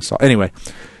on. That was all. Anyway.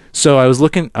 So I was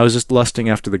just lusting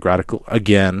after the Gradical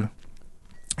again,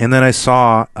 and then I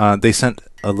saw they sent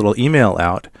a little email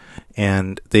out,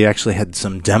 and they actually had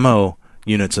some demo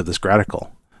units of this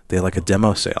Gradical. They had like a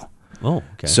demo sale. Oh,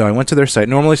 okay. So I went to their site.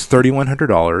 Normally it's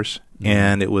 $3,100,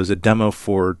 and it was a demo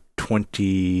for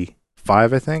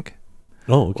 25, I think.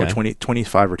 Oh, okay. Or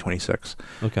 25 or 26.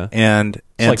 Okay. And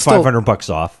It's like still, $500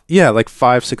 off. yeah, like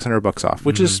 $500-$600 off,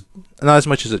 which is not as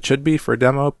much as it should be for a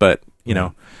demo, but you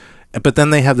know. But then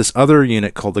they have this other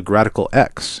unit called the Gradical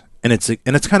X, and it's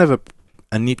kind of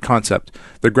a neat concept.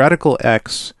 The Gradical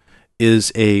X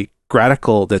is a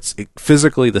Gradical that's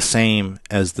physically the same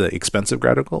as the expensive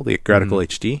Gradical, the Gradical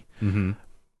HD,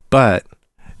 but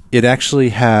it actually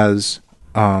has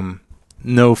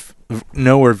no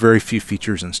or very few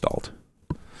features installed.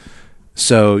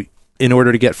 So in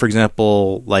order to get, for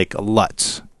example, like a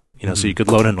LUTs, so you could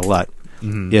load in a LUT,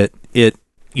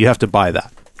 you have to buy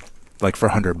that, like for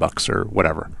 $100 or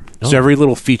whatever. Oh. So every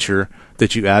little feature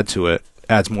that you add to it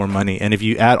adds more money, and if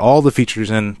you add all the features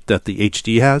in that the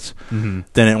HD has, then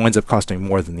it winds up costing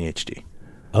more than the HD.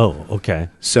 Oh, okay.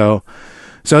 So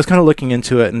I was kind of looking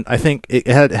into it, and I think it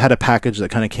had a package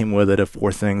that kind of came with it of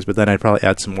 4 things, but then I'd probably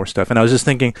add some more stuff. And I was just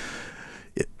thinking,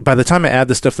 by the time I add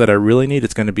the stuff that I really need,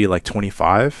 it's going to be like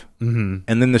 25. And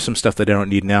then there's some stuff that I don't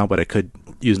need now, but I could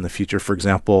use in the future. For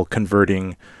example,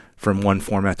 converting from one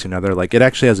format to another. Like it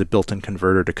actually has a built-in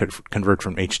converter to convert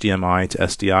from HDMI to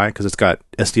SDI, because it's got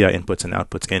SDI inputs and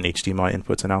outputs and HDMI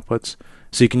inputs and outputs.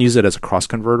 So you can use it as a cross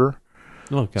converter.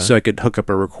 Okay. So I could hook up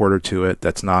a recorder to it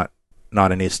that's not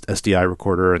an SDI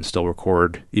recorder and still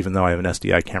record, even though I have an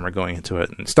SDI camera going into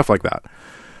it and stuff like that.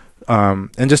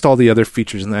 And just all the other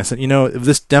features. And I said, if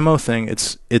this demo thing,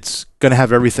 it's going to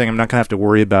have everything. I'm not going to have to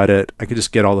worry about it. I could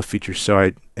just get all the features. So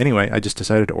I just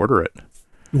decided to order it.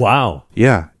 Wow.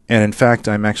 Yeah. And in fact,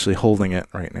 I'm actually holding it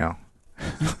right now.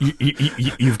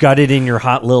 You've got it in your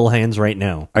hot little hands right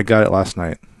now. I got it last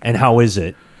night. And how is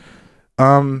it?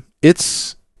 Well,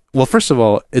 first of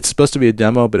all, it's supposed to be a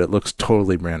demo, but it looks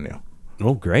totally brand new.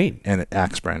 Oh, great. And it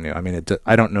acts brand new. I mean,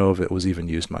 I don't know if it was even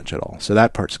used much at all. So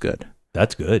that part's good.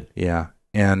 That's good. Yeah.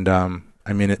 And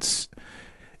I mean, it's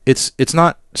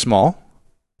not small.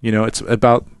 It's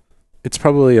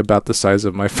probably about the size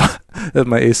of my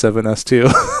A7S II.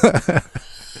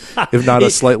 If not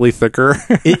slightly thicker.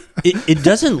 it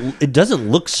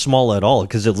doesn't look small at all,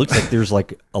 because it looks like there's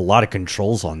like a lot of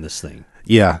controls on this thing.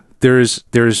 Yeah, there's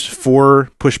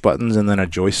 4 push buttons and then a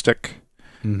joystick,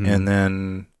 and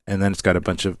then it's got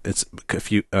several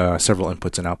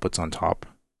inputs and outputs on top.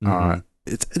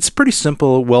 It's pretty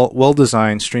simple, well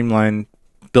designed, streamlined,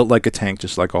 built like a tank,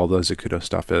 just like all the Zacuto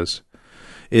stuff is.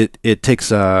 It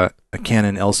takes a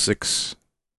Canon L6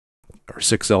 or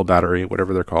 6L battery,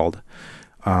 whatever they're called.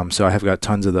 So I have got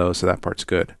tons of those, so that part's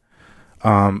good.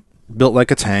 Built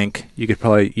like a tank. You could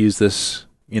probably use this,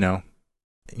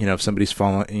 if somebody's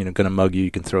going to mug you, you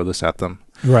can throw this at them.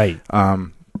 Right.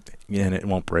 And it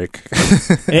won't break.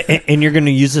 And you're going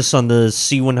to use this on the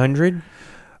C100?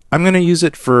 I'm going to use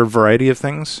it for a variety of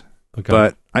things. Okay.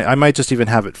 But I might just even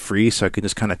have it free, so I can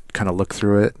just kind of look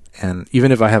through it. And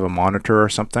even if I have a monitor or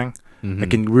something, I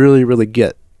can really, really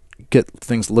get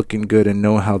things looking good and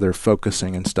know how they're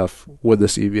focusing and stuff with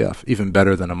this EVF, even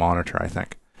better than a monitor, I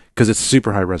think, because it's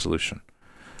super high resolution.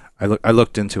 I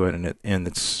looked into it, and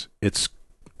it's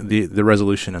the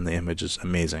resolution in the image is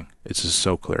amazing. It's just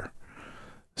so clear.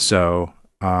 So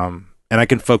and I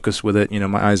can focus with it.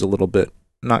 My eye's a little bit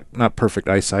not perfect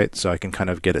eyesight, so I can kind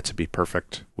of get it to be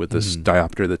perfect with this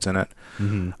diopter that's in it.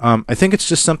 I think it's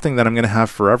just something that I'm going to have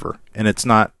forever, and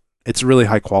it's really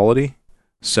high quality,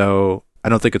 so I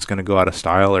don't think it's going to go out of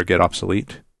style or get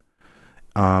obsolete.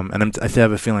 And I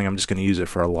have a feeling I'm just going to use it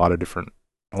for a lot of different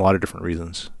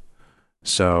reasons.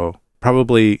 So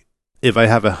probably if I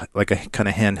have a kind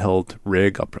of handheld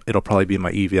rig, it'll probably be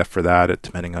my EVF for that,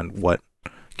 depending on what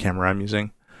camera I'm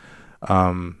using.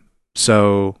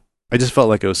 So I just felt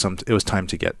like it was time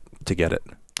to get it.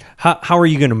 How are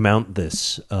you going to mount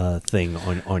this thing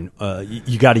on?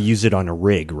 You got to use it on a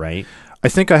rig, right? I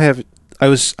think I have. I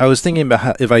was thinking about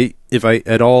how, if I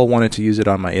at all wanted to use it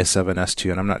on my A7S II,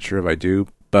 and I'm not sure if I do,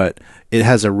 but it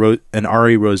has an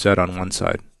RE rosette on one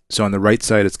side. So on the right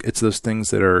side, it's those things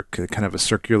that are kind of a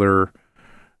circular,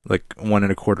 like 1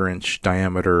 1/4 inch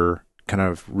diameter, kind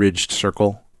of ridged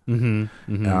circle.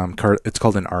 It's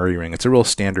called an RE ring. It's a real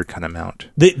standard kind of mount.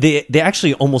 They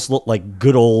actually almost look like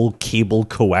good old cable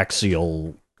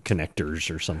coaxial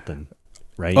connectors or something,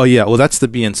 right? Oh yeah, well that's the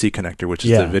BNC connector, which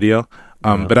is the video.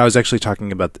 But I was actually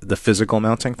talking about the physical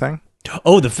mounting thing.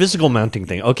 Oh, the physical mounting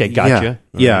thing. Okay, gotcha.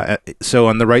 Yeah. So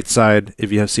on the right side,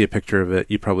 if you see a picture of it,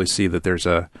 you probably see that there's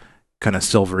a kind of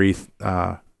silvery,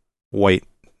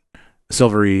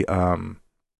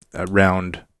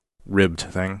 round ribbed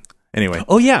thing. Anyway,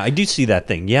 Oh yeah, I do see that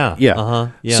thing. Yeah. Yeah.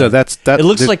 Yeah. so that. It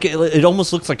looks like it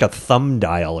almost looks like a thumb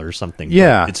dial or something. but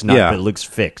Yeah, it's not. yeah. But it looks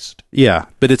fixed. Yeah,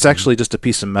 but it's actually just a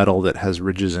piece of metal that has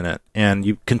ridges in it, and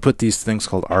you can put these things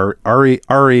called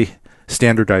RE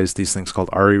standardize these things called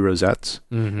RE rosettes,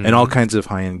 and all kinds of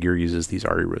high-end gear uses these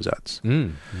RE rosettes.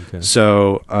 Okay.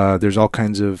 So there's all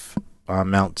kinds of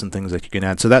mounts and things that you can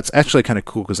add. So that's actually kind of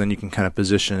cool because then you can kind of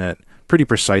position it pretty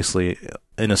precisely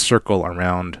in a circle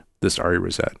around this RE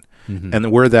rosette.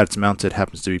 And where that's mounted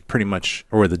happens to be pretty much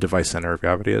where the device center of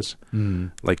gravity is.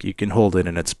 Like you can hold it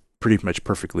and it's pretty much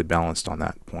perfectly balanced on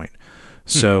that point.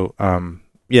 So,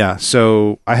 yeah,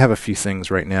 so I have a few things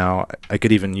right now. I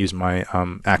could even use my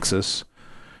Axis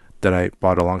that I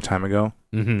bought a long time ago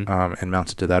and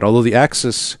mount it to that. Although the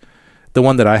Axis, the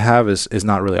one that I have is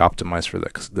not really optimized for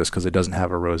this because it doesn't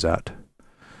have a rosette.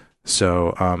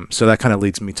 So, so that kind of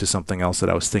leads me to something else that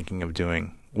I was thinking of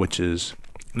doing, which is,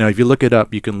 now if you look it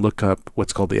up, you can look up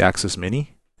what's called the Axis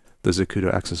Mini, the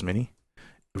Zacuto Axis Mini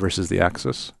versus the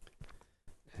Axis.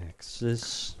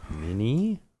 Axis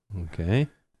Mini. Okay.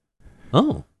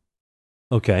 Oh.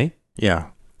 Okay. Yeah.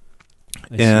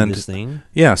 I see And- this thing.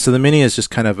 Yeah, so the Mini is just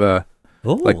kind of a,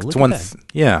 Oh, like, look it's at one, that.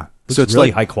 yeah. Looks So it's really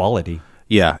like, high quality.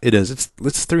 yeah, it is.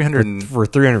 It's 300 and, For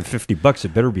 $350,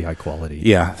 it better be high quality.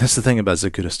 yeah, that's the thing about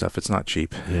Zacuto stuff. It's not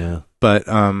cheap. Yeah. But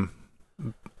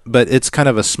it's kind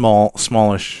of a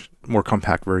smallish, more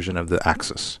compact version of the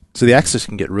Axis. So the Axis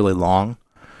can get really long,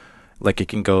 like it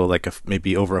can go like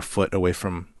maybe over a foot away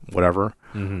from whatever.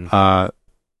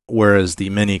 Whereas the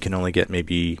Mini can only get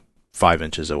maybe 5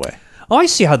 inches away. Oh, I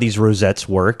see how these rosettes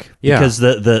work. Yeah. Because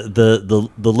the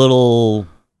little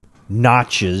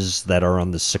notches that are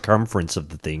on the circumference of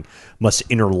the thing must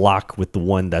interlock with the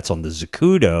one that's on the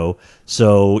Zacuto,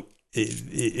 so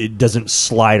it doesn't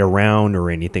slide around or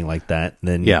anything like that. And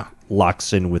then Yeah.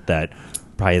 locks in with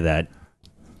probably that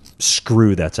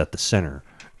screw that's at the center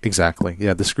Exactly.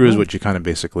 Yeah, the screw is what you kind of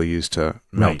basically use to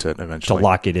mount Right. it to eventually.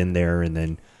 lock it in there, and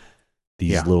then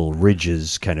these Yeah. little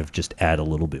ridges kind of just add a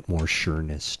little bit more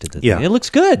sureness to the Yeah. thing. It looks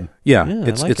good. Yeah, Yeah, I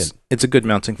it's like it's it. it's a good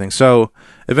mounting thing. So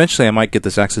eventually I might get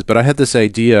this Axis, but I had this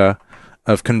idea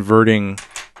of converting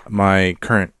my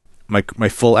current my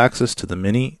full Axis to the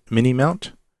mini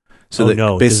mount. So Oh that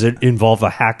no! Does it involve a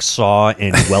hacksaw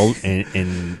and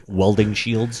and welding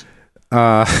shields?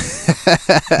 I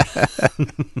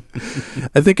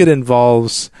think it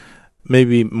involves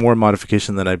maybe more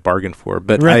modification than I bargained for,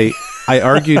 but Right. I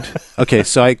argued. Okay,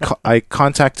 so I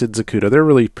contacted Zacuto. They're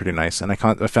really pretty nice, and I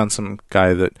found some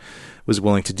guy that was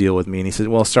willing to deal with me, and he said,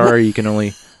 "Well, sorry, you can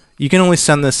only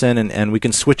send this in, and we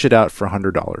can switch it out for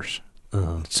 $100."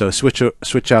 So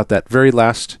switch out that very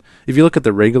last. If you look at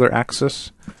the regular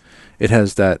Axis, it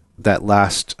has that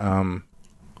last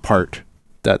part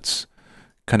that's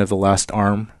kind of the last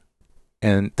arm,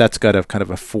 and that's got a kind of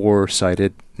a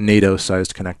 4-sided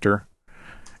NATO-sized connector,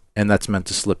 and that's meant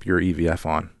to slip your EVF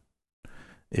on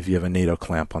if you have a NATO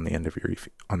clamp on the end of your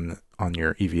on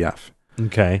your EVF.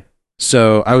 Okay.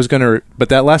 So I was gonna, but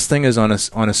that last thing is on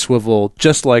a swivel,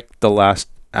 just like the last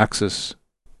Axis,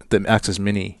 the Axis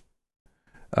Mini,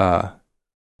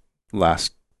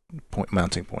 last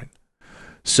mounting point.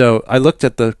 So I looked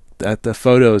at the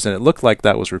photos, and it looked like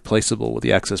that was replaceable with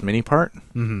the Axis Mini part.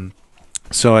 Mm-hmm.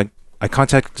 So I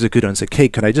contacted Zacuto and said, "Hey,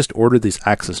 could I just order this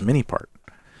Axis Mini part?"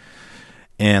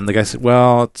 And the guy said,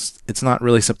 "Well, it's not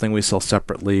really something we sell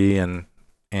separately, and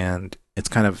it's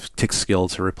kind of takes skill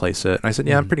to replace it." And I said,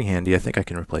 "Yeah, I'm pretty handy. I think I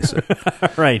can replace it."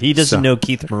 Right. He doesn't So- know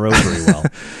Keith Moreau very well.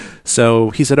 So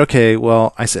he said, "Okay,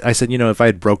 well," I said, if I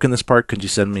had broken this part, could you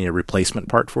send me a replacement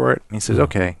part for it? And he says,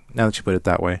 "Okay, now that you put it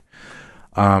that way."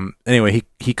 Anyway,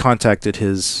 he contacted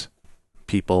his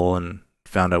people and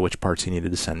found out which parts he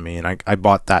needed to send me, and I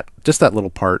bought that little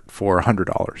part for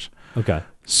 $100. Okay.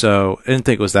 So I didn't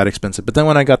think it was that expensive. But then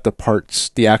when I got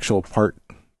the actual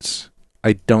parts,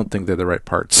 I don't think they're the right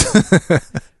parts.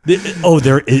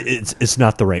 It's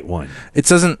not the right one. It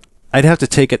doesn't. I'd have to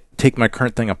take my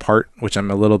current thing apart, which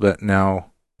I'm a little bit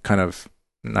now kind of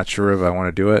not sure if I want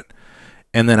to do it.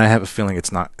 And then I have a feeling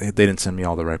it's not. They didn't send me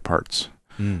all the right parts.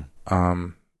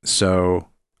 So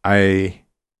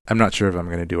I'm not sure if I'm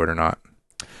going to do it or not.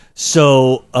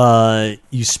 So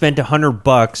you spent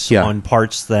 $100 Yeah. on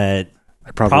parts that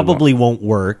I probably won't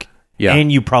work, Yeah.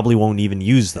 and you probably won't even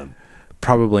use them.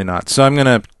 Probably not. So I'm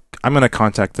gonna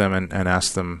contact them and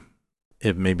ask them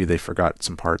if maybe they forgot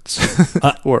some parts.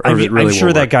 or I if mean, it really I'm sure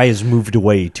won't that work. guy has moved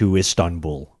away to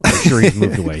Istanbul. I'm sure he's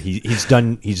moved away. He's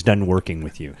done working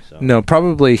with you. So. No,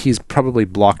 he's probably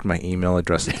blocked my email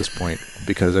address at this point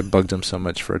because I bugged him so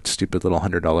much for a stupid little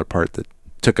 $100 part that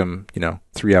took him,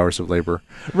 3 hours of labor.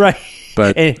 Right.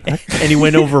 But and he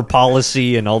went over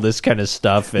policy and all this kind of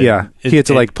stuff. And yeah, he had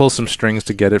to pull some strings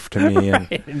to get it to me, and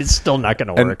it's still not going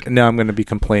to work. And now I'm going to be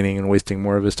complaining and wasting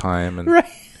more of his time. And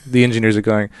the engineers are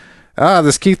going,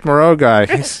 this Keith Moreau guy,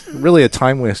 he's really a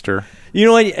time waster. You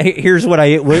know what? Here's what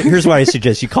I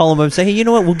suggest. You call him up and say, hey, you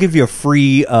know what? We'll give you a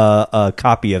free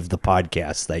copy of the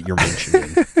podcast that you're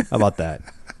mentioning. How about that?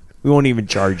 We won't even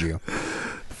charge you.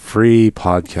 Free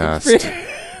podcast.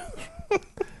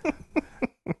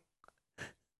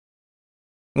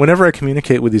 Whenever I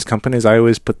communicate with these companies, I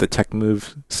always put the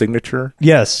TechMove signature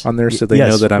on there so they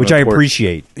know that I'm which important. I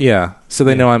appreciate. Yeah, so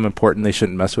they know I'm important. They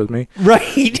shouldn't mess with me.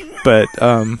 Right. But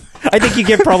I think you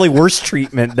get probably worse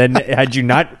treatment than had you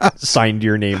not signed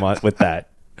your name on with that.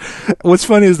 What's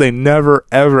funny is they never,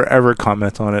 ever, ever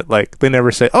comment on it. Like, they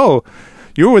never say, oh,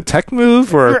 you were with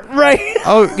TechMove, or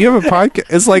oh, you have a podcast.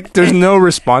 It's like there's no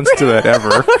response to that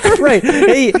ever. Right.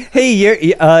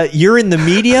 Hey, you're in the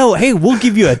media. Hey, we'll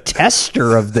give you a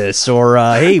tester of this, or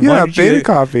hey, beta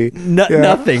copy.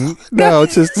 Nothing. No,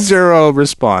 it's just zero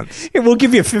response. Hey, we'll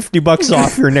give you $50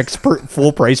 off your next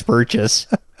full price purchase.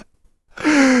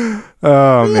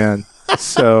 Oh man.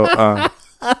 So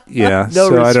yeah. No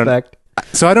respect.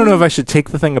 I don't know if I should take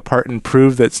the thing apart and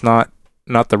prove that's not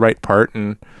the right part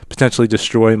and potentially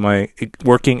destroy my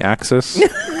working Axis,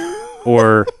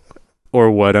 or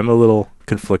what. I'm a little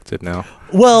conflicted now.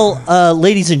 Well,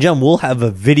 ladies and gentlemen, we'll have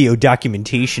a video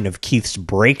documentation of Keith's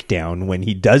breakdown when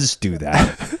he does do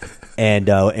that, and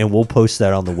we'll post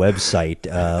that on the website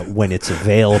when it's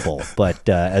available. But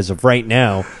as of right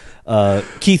now,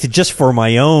 Keith, just for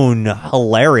my own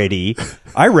hilarity,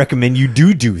 I recommend you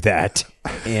do that.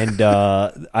 And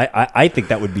I think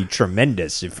that would be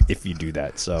tremendous if you do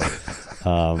that. So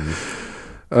I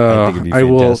think it'd be fantastic. I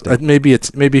will.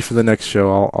 Maybe for the next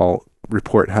show, I'll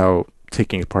report how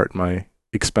taking apart my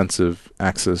expensive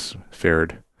Axis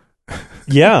fared.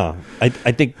 Yeah, I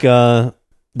think that's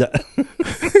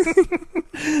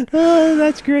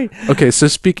great. Okay, so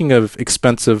speaking of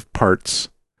expensive parts,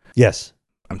 yes.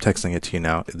 I'm texting it to you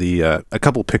now. A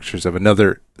couple pictures of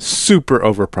another super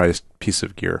overpriced piece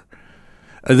of gear.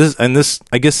 This,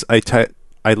 I guess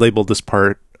I labeled this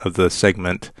part of the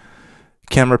segment.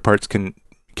 Camera parts can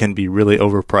be really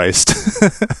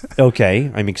overpriced.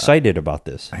 Okay, I'm excited about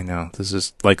this. I know, this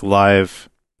is like live.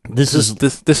 This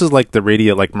is like the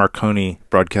radio, like Marconi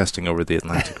broadcasting over the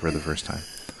Atlantic for the first time.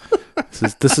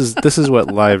 This is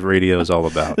what live radio is all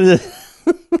about.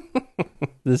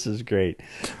 This is great.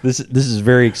 This is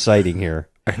very exciting here.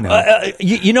 I know.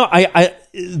 I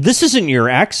this isn't your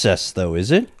Access though, is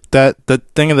it? The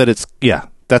thing that it's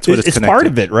that's what it's connected. Part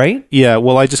of it, right? Yeah.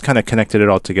 Well, I just kind of connected it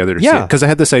all together to see it, because I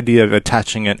had this idea of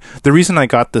attaching it. The reason I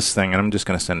got this thing, and I'm just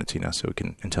going to send it to you now so we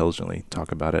can intelligently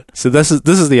talk about it. So this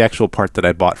is the actual part that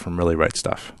I bought from Really Right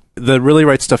Stuff. The Really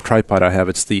Right Stuff tripod I have,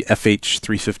 it's the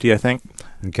FH350, I think.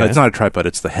 Okay. It's not a tripod,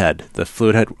 it's the head, the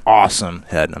fluid head. Awesome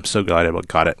head. I'm so glad I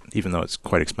got it, even though it's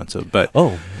quite expensive. But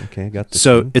okay, got this.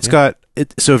 So it's got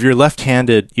it. So if you're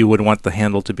left-handed, you would want the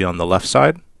handle to be on the left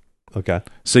side. Okay.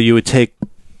 So you would take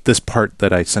this part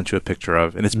that I sent you a picture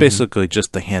of, and it's basically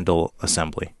just the handle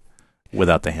assembly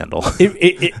without the handle.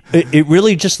 It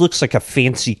really just looks like a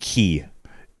fancy key.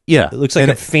 Yeah, it looks like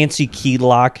a fancy key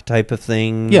lock type of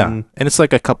thing. Yeah, and it's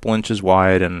like a couple inches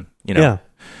wide, and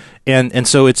and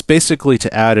so it's basically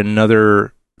to add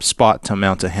another spot to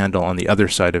mount a handle on the other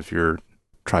side of your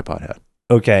tripod head.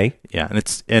 Okay. Yeah, and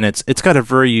it's got a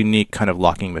very unique kind of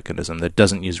locking mechanism that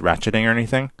doesn't use ratcheting or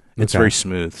anything. It's very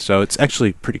smooth, so it's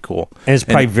actually pretty cool. And it's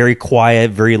probably very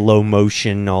quiet, very low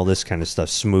motion, all this kind of stuff,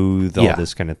 smooth, all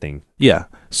this kind of thing. Yeah.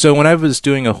 So when I was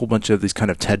doing a whole bunch of these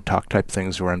kind of TED Talk type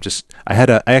things, where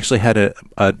I actually had a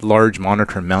large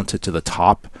monitor mounted to the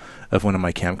top of one of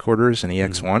my camcorders, an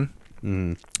EX1,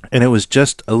 and it was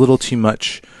just a little too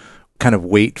much kind of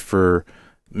weight for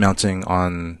mounting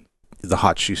on the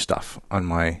hot shoe stuff on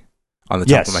the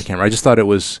top of my camera. I just thought it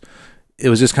was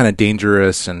just kind of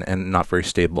dangerous and not very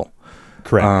stable.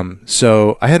 Correct.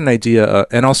 So I had an idea,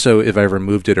 and also if I ever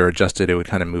moved it or adjusted it, would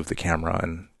kind of move the camera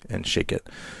and shake it.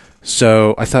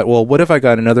 So I thought, well, what if I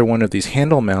got another one of these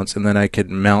handle mounts, and then I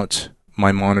could mount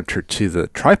my monitor to the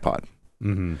tripod?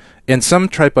 Mm-hmm. And some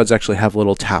tripods actually have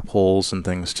little tap holes and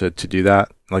things to do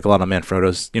that. Like a lot of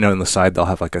Manfrottos, in the side they'll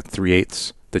have like a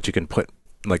 3/8 that you can put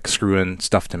like screw in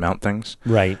stuff to mount things.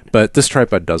 Right. But this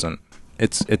tripod doesn't.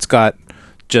 It's got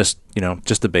just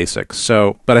the basics.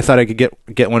 So, but I thought I could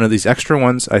get one of these extra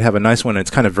ones. I'd have a nice one. And it's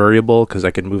kind of variable because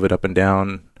I could move it up and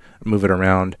down, move it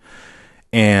around,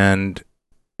 and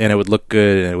it would look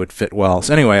good and it would fit well.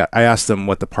 So anyway, I asked them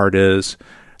what the part is.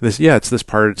 It's this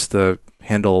part. It's the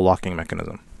handle locking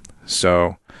mechanism.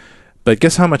 So, but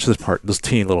guess how much this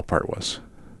teeny little part was?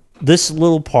 This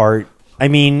little part, I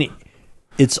mean,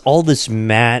 it's all this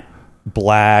matte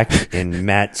black and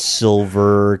matte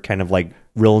silver, kind of like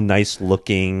real nice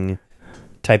looking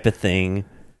type of thing.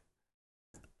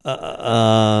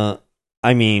 I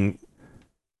mean,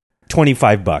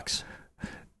 $25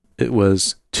 It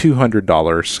was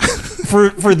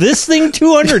 $200 for this thing.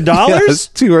 $200. Yes,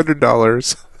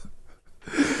 $200.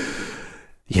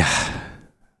 Yeah.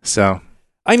 So,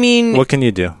 I mean, what can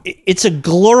you do? it's a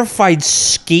glorified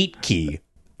skate key.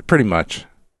 Pretty much.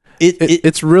 It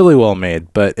It's really well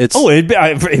made, but it's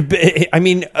I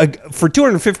mean, for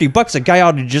 $250, a guy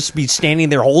ought to just be standing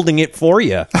there holding it for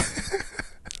you.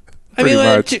 I mean,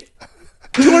 much.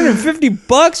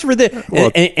 $250 for the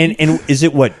Well, and is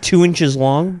it what, 2 inches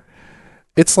long?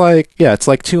 it's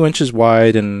like 2 inches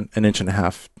wide and an inch and a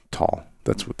half tall.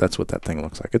 That's what that thing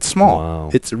looks like. It's small. Wow.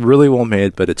 It's really well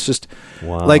made, but it's just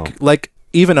Wow. like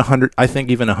even $100. I think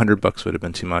even $100 would have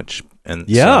been too much. And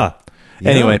Yeah. so,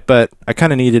 anyway, but I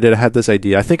kind of needed it. I had this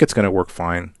idea. I think it's going to work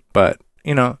fine. But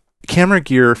camera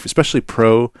gear, especially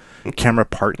pro camera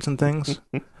parts and things,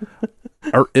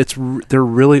 they're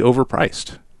really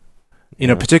overpriced.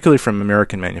 Particularly from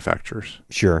American manufacturers.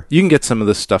 Sure. You can get some of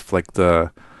this stuff like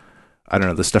the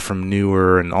stuff from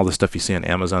Newer and all the stuff you see on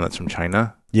Amazon that's from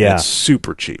China. Yeah. It's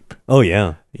super cheap. Oh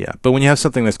yeah. Yeah. But when you have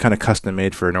something that's kind of custom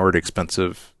made for an already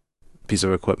expensive piece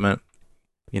of equipment,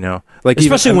 like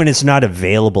Especially when it's not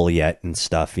available yet and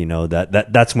stuff,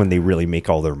 that's when they really make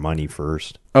all their money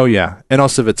first. Oh yeah. And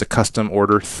also if it's a custom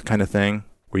order kind of thing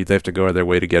where they have to go out of their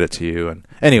way to get it to you. And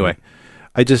anyway,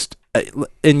 this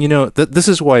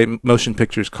is why motion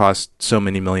pictures cost so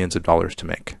many millions of dollars to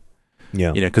make.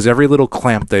 Yeah. Because every little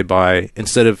clamp they buy,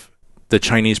 instead of the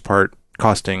Chinese part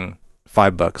costing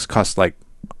 $5, costs like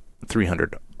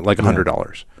 $300, like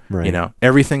 $100. Right.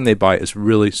 Everything they buy is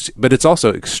really, but it's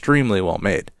also extremely well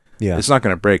made. Yeah. It's not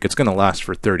going to break. It's going to last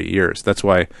for 30 years. That's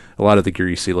why a lot of the gear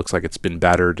you see looks like it's been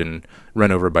battered and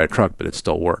run over by a truck, but it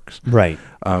still works. Right.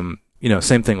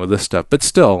 Same thing with this stuff, but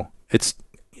still, it's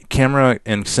camera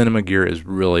and cinema gear is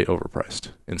really overpriced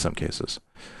in some cases.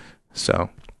 So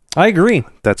I agree.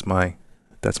 that's my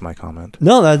comment.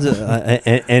 No, that's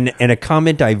and a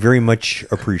comment I very much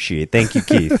appreciate. Thank you,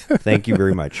 Keith. Thank you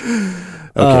very much.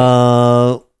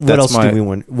 What else do we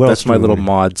want? That's my little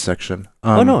mod section.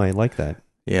 Oh no, I like that.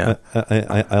 Yeah,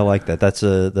 I like that.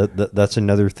 That's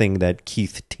another thing that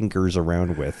Keith tinkers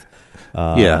around with.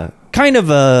 Kind of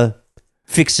a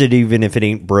fix it even if it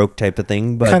ain't broke type of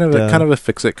thing, but kind of a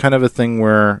fix it, kind of a thing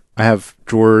where I have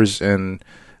drawers and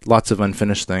lots of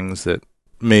unfinished things that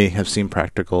may have seemed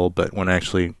practical, but when I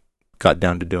actually got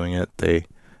down to doing it, I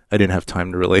didn't have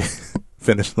time to really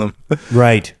finish them.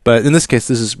 Right. But in this case,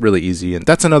 this is really easy, and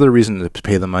that's another reason to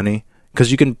pay the money,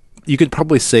 because you could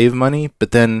probably save money,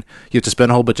 but then you have to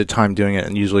spend a whole bunch of time doing it,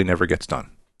 and usually never gets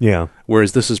done. Yeah.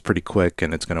 Whereas this is pretty quick,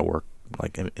 and it's going to work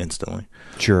like instantly.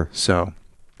 Sure. So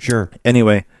Sure.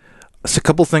 anyway, it's a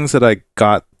couple things that I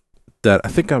got that I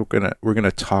think we're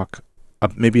gonna talk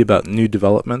maybe about new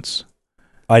developments.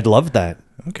 I'd love that.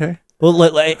 Okay.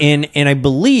 Well, and I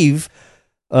believe,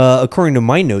 according to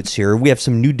my notes here, we have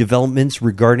some new developments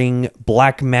regarding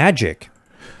Blackmagic.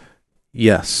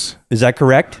 Yes. Is that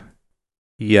correct?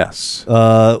 Yes.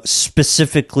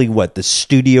 Specifically, what, the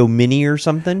Studio Mini or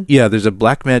something? Yeah, there's a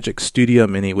Blackmagic Studio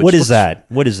Mini. What is that?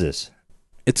 What is this?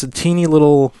 It's a teeny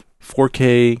little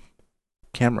 4K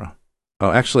camera.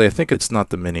 Oh, actually, I think it's not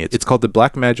the Mini. It's called the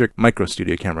Blackmagic Micro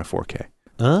Studio Camera 4K.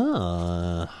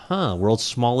 World's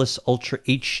smallest Ultra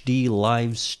HD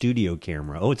live studio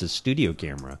camera. Oh, it's a studio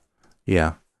camera.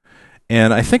 Yeah.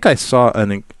 And I think I saw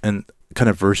an kind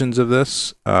of versions of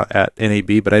this at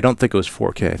NAB, but I don't think it was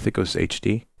 4K. I think it was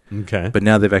HD. Okay. But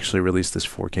now they've actually released this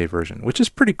 4K version, which is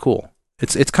pretty cool.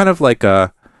 It's kind of like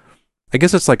I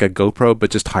guess it's like a GoPro,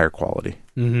 but just higher quality.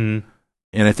 Mm-hmm.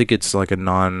 And I think it's like a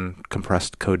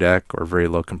non-compressed codec or very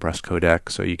low compressed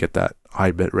codec, so you get that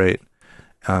high bit rate.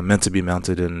 Meant to be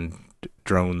mounted in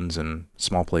drones and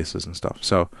small places and stuff.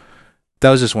 So that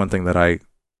was just one thing that I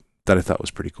thought was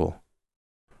pretty cool.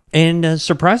 And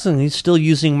surprisingly, still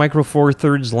using Micro Four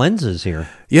Thirds lenses here.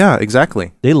 Yeah,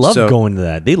 exactly. They love going to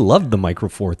that. They love the Micro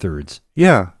Four Thirds.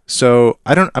 Yeah. So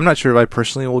I'm not sure if I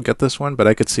personally will get this one, but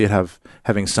I could see it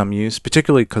having some use,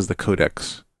 particularly because the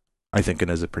codecs, I think,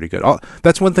 is pretty good.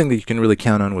 That's one thing that you can really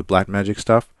count on with Blackmagic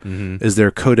stuff, is their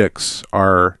codecs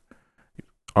are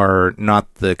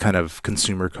not the kind of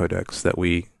consumer codecs that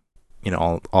we,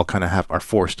 all kind of are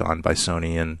forced on by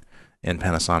Sony and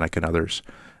Panasonic and others.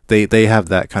 They have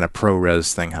that kind of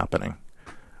ProRes thing happening,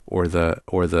 or the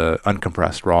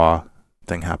uncompressed RAW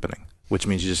thing happening. which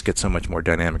means you just get so much more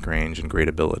dynamic range and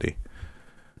gradability.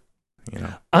 You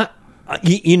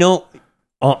know,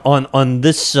 on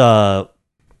this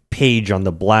page on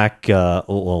the on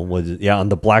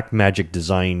the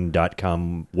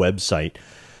blackmagicdesign.com website,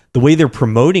 the way they're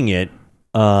promoting it,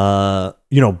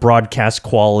 broadcast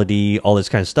quality, all this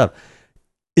kind of stuff.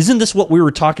 Isn't this what we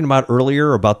were talking about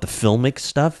earlier about the filmic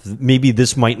stuff? Maybe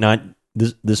this might not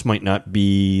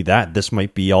be that. This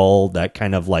might be all that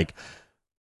kind of like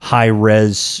high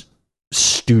res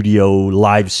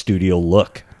live studio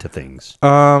look to things.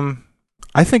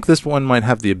 I think this one might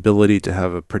have the ability to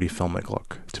have a pretty filmic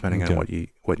look, depending on what you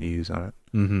use on it.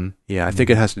 Mm-hmm. Yeah, I think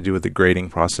it has to do with the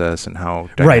grading process and how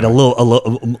right, a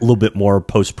little bit more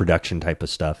post production type of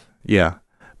stuff. Yeah,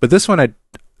 but this one I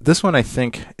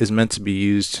think is meant to be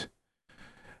used.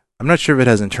 I'm not sure if it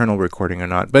has internal recording or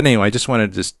not, but anyway, I just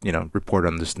wanted to just report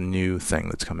on this new thing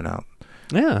that's coming out.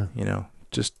 Yeah,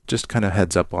 just kind of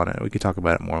heads up on it. We could talk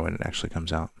about it more when it actually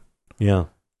comes out. Yeah.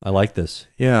 I like this.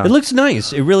 Yeah. It looks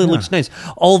nice. It really looks nice.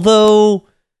 Although,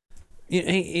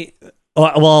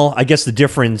 well, I guess the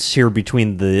difference here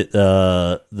between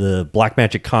the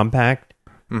Blackmagic Compact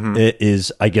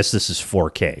is, I guess this is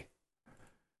 4K.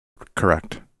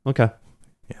 Correct. Okay.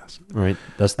 Yes. All right.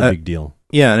 That's the big deal.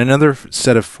 Yeah, and another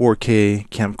set of 4K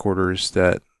camcorders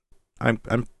that I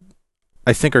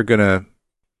think are going to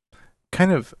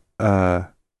kind of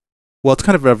well, it's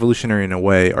kind of revolutionary in a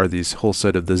way, are these whole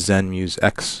set of the ZenMuse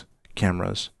X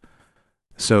cameras.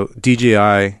 So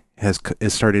DJI is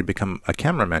starting to become a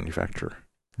camera manufacturer.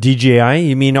 DJI,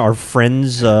 you mean our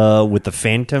friends with the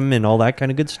Phantom and all that kind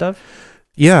of good stuff?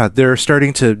 Yeah, they're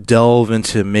starting to delve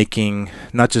into making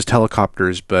not just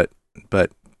helicopters, but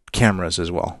cameras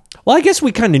as well. Well, I guess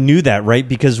we kind of knew that, right?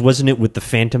 Because wasn't it with the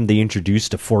Phantom they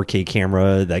introduced a 4K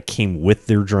camera that came with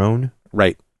their drone?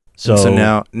 Right.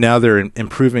 So now they're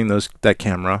improving that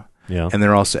camera, and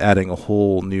they're also adding a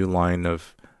whole new line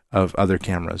of other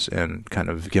cameras and kind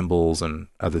of gimbals and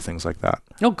other things like that.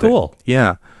 Oh, cool!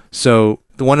 Yeah. So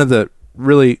one of the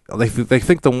really, they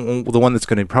think the one that's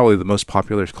going to be probably the most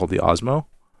popular is called the Osmo,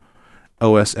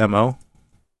 OSMO,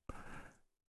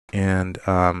 and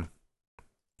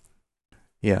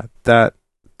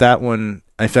that one.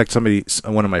 In fact,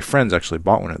 one of my friends actually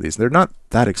bought one of these. They're not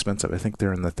that expensive. I think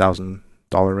they're in the $1,000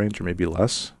 range or maybe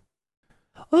less.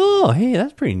 Oh, hey,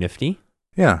 that's pretty nifty.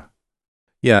 Yeah.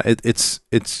 It's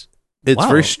wow.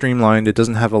 Very streamlined. It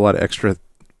doesn't have a lot of extra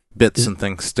bits and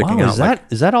things sticking out.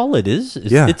 Is that all it is?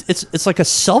 Yeah. It's like a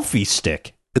selfie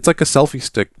stick. It's like a selfie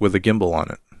stick with a gimbal on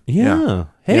it. Yeah.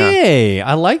 Hey,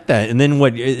 I like that. And then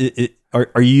what?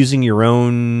 Are you using your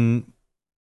own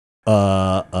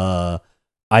iOS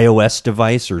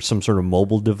device or some sort of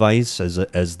mobile device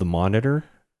as the monitor?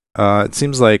 It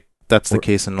seems like that's the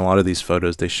case in a lot of these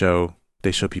photos. They show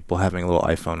people having a little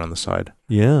iPhone on the side.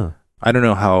 Yeah. I don't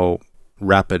know how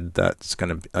rapid that's going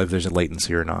to be, if there's a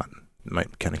latency or not. It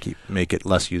might kind of make it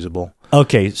less usable.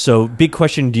 Okay, so big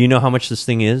question, do you know how much this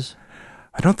thing is?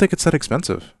 I don't think it's that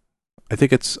expensive. I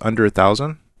think it's under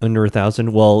 $1,000. Under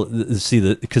 $1,000? Well,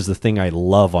 see, because the thing I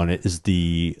love on it is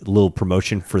the little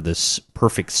promotion for this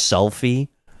perfect selfie,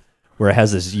 where it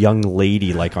has this young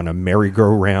lady like on a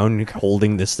merry-go-round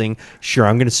holding this thing. Sure,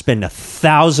 I'm going to spend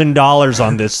 $1,000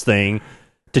 on this thing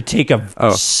to take a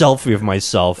selfie of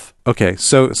myself. Okay,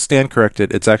 so stand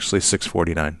corrected. It's actually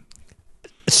 $649.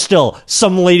 Still,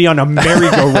 some lady on a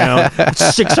merry-go-round,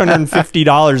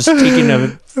 $650 taking a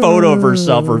photo of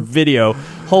herself or video.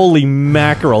 Holy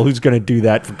mackerel! Who's going to do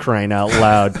that, for crying out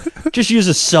loud? Just use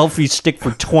a selfie stick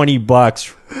for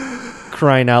 $20.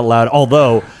 Crying out loud.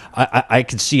 Although I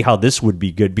can see how this would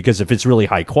be good, because if it's really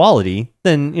high quality,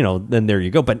 then then there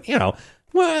you go. But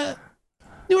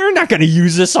we're not going to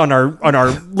use this on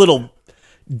our little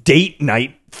date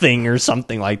night thing or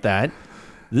something like that.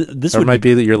 This might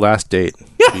be your last date.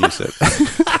 To use it.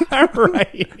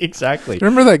 Right, exactly.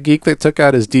 Remember that geek that took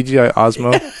out his DJI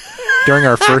Osmo during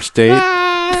our first date?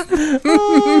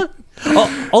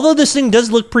 Although this thing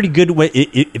does look pretty good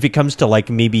if it comes to like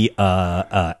maybe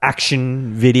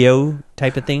action video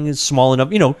type of thing. It's small enough,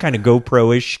 kind of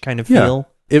GoPro-ish kind of feel.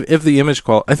 If the image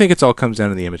quality, I think it all comes down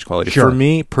to the image quality. Sure. For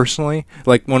me personally,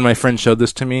 like when my friend showed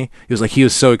this to me, he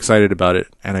was so excited about it,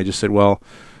 and I just said, well,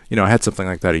 I had something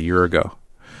like that a year ago.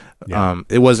 Yeah.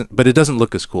 It wasn't, but it doesn't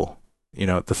look as cool.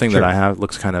 The thing that I have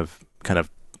looks kind of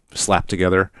slapped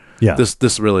together. Yeah.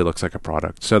 This really looks like a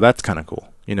product, so that's kind of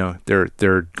cool.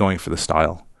 They're going for the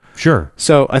style. Sure.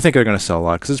 So I think they're going to sell a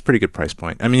lot because it's a pretty good price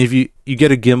point. I mean, if you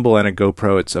get a gimbal and a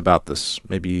GoPro, it's about this,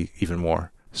 maybe even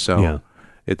more. So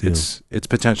it's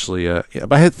potentially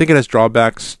but I think it has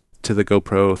drawbacks to the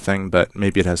GoPro thing, but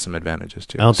maybe it has some advantages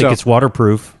too. I don't think it's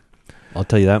waterproof. I'll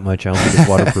tell you that much. I don't think it's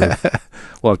waterproof.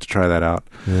 We'll have to try that out.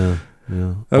 Yeah.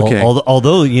 Okay.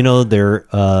 Although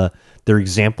they're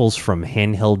examples from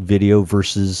handheld video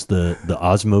versus the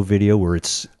Osmo video where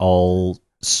it's all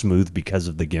smooth because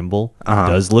of the gimbal.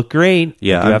 Uh-huh. Does look great.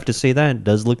 Yeah, You have to say that. It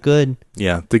does look good.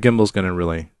 Yeah, the gimbal's going to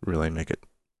really make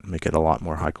it a lot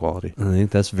more high quality. I think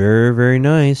that's very, very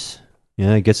nice.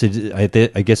 Yeah, I guess I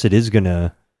guess it is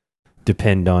gonna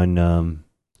depend on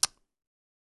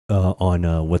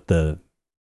what the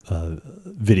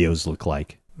videos look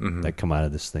like Mm-hmm. that come out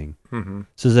of this thing. Mm-hmm.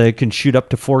 Says that it can shoot up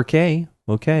to 4K.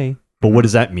 Okay, but what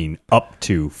does that mean? Up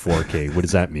to 4K. What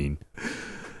does that mean?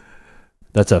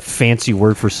 That's a fancy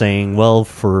word for saying, well,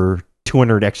 for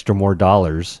 $200 extra more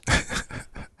dollars,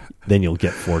 then you'll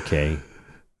get 4K.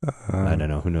 I don't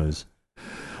know. Who knows?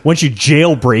 Once you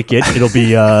jailbreak it, it'll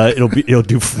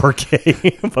do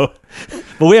 4K.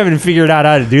 but we haven't figured out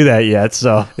how to do that yet.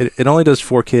 So It only does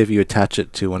 4K if you attach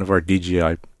it to one of our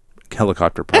DJI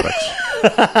helicopter products.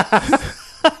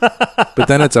 But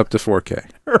then it's up to 4K.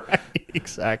 right,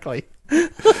 exactly.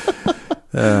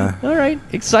 All right,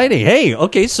 exciting. Hey,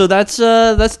 okay, so that's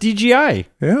DJI.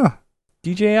 Yeah.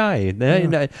 DJI,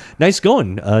 nice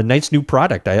going. Nice new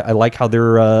product. I like how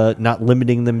they're not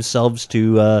limiting themselves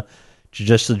to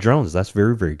just the drones. That's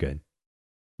very, very good.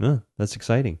 Yeah, that's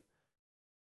exciting.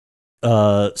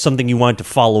 Something you wanted to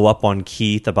follow up on,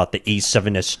 Keith, about the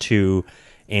A7S2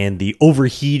 and the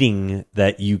overheating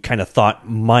that you kind of thought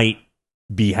might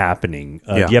be happening.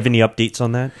 Yeah. Do you have any updates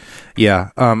on that? Yeah.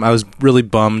 I was really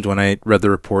bummed when I read the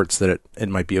reports that it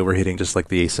might be overheating just like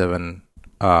the A7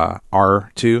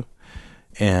 R2.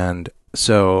 And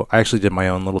so I actually did my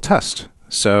own little test.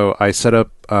 So I set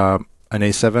up an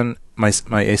A7, my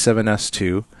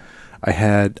A7S2. I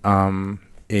had I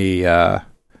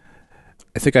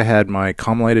think I had my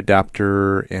CommLite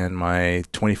adapter and my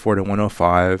 24 to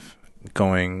 105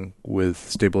 going with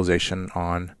stabilization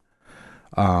on,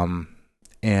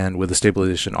 and with the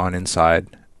stabilization on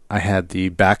inside. I had the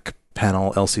back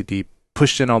panel LCD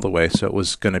pushed in all the way, so it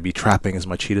was going to be trapping as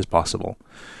much heat as possible.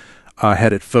 I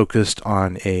had it focused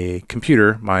on a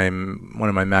computer, one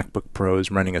of my MacBook Pros,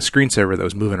 running a screensaver that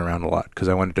was moving around a lot because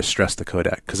I wanted to stress the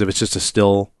codec. Because if it's just a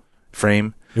still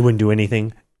frame, It wouldn't do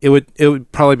anything. it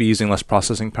would probably be using less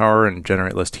processing power and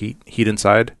generate less heat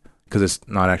inside because it's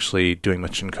not actually doing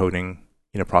much encoding,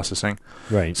 processing.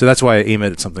 Right. So that's why I aim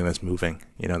it at something that's moving.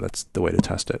 That's the way to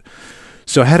test it.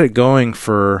 So I had it going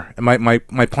for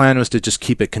my plan was to just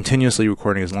keep it continuously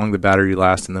recording as long as the battery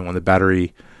lasts, and then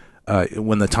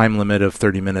when the time limit of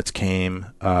 30 minutes came,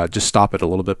 just stop it a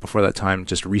little bit before that time,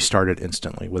 just restart it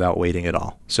instantly without waiting at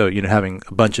all. So, having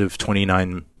a bunch of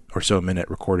 29 or so minute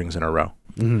recordings in a row.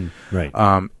 Mm-hmm.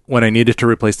 Right. When I needed to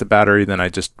replace the battery, then I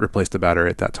just replaced the battery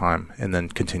at that time and then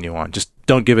continue on. Just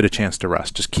don't give it a chance to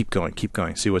rest. Just keep going,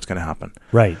 see what's going to happen.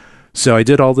 Right. So I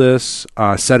did all this,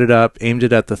 set it up, aimed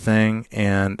it at the thing,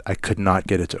 and I could not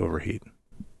get it to overheat.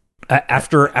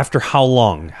 After how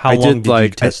long? How long did you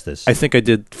test this? I think I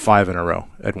did 5 in a row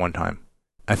at one time.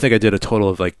 I think I did a total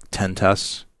of 10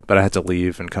 tests, but I had to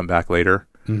leave and come back later,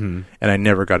 and I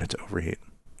never got it to overheat.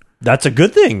 That's a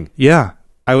good thing. Yeah,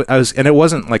 I was, and it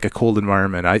wasn't like a cold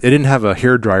environment. I didn't have a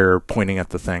hairdryer pointing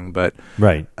at the thing, but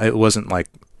right, it wasn't like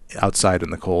outside in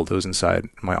the cold. It was inside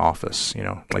my office,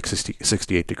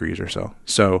 68 degrees or so.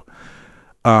 So,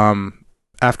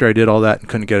 after I did all that and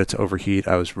couldn't get it to overheat,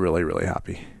 I was really, really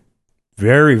happy.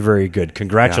 Very, very good.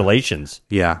 Congratulations.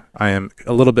 Yeah, I am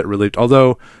a little bit relieved.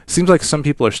 Although it seems like some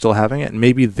people are still having it, and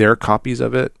maybe their copies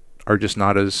of it are just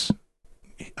not as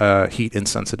heat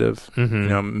insensitive.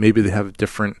 Mm-hmm. Maybe they have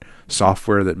different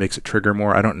software that makes it trigger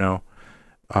more. I don't know.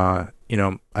 I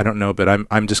don't know, but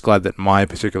I'm just glad that my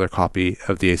particular copy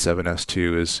of the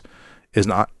A7S2 is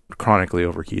not chronically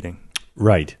overheating.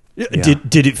 Right. Yeah.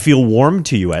 Did it feel warm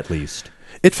to you at least?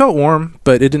 It felt warm,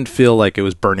 but it didn't feel like it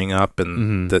was burning up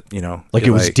and that, Like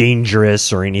it was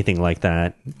dangerous or anything like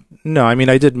that. No, I mean,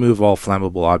 I did move all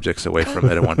flammable objects away from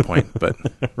it at one point, but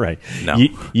right. No.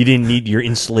 You didn't need your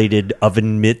insulated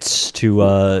oven mitts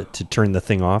to turn the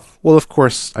thing off? Well, of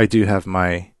course, I do have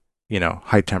my,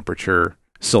 high temperature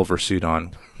silver suit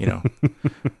on,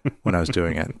 when I was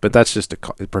doing it, but that's just a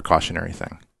precautionary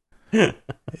thing.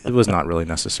 It was not really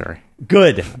necessary.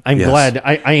 Good. I'm Yes. glad.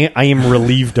 I am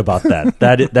relieved about that.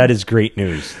 That is great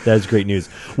news. That is great news.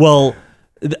 Well,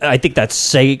 I think that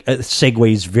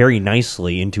segues very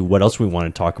nicely into what else we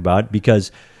want to talk about,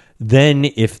 because then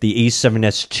if the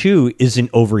A7S2 isn't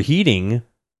overheating,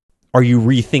 are you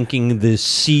rethinking the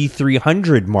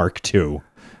C300 Mark II?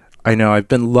 I know. I've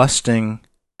been lusting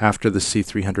after the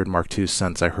C300 Mark II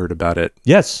since I heard about it,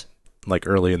 Yes.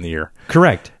 early in the year.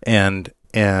 Correct. And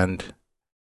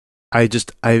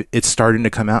it's starting to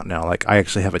come out now. Like I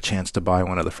actually have a chance to buy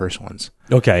one of the first ones.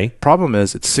 Okay. Problem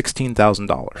is, it's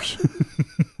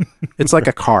 $16,000. It's like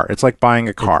a car. It's like buying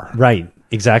a car. Right.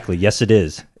 Exactly. Yes, it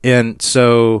is. And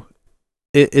so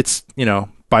it's,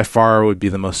 by far would be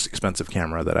the most expensive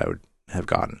camera that I would have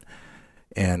gotten.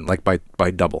 And like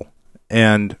by double.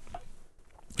 And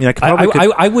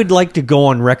I would like to go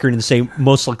on record and say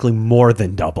most likely more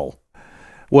than double.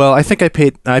 Well, I think I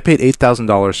paid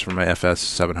 $8,000 for my FS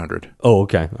 700. Oh,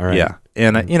 okay. All right. Yeah.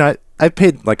 And I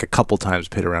paid like a couple times,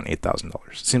 paid around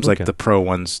 $8,000. It seems like the pro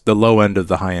ones, the low end of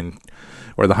the high end,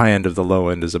 or the high end of the low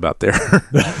end is about there.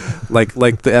 like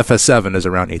the FS7 is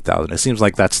around $8,000. It seems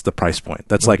like that's the price point.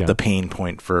 That's like the pain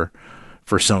point for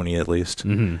Sony at least.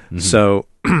 Mm-hmm, mm-hmm. So,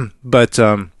 but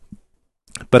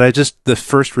I just, the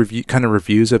first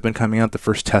reviews have been coming out. The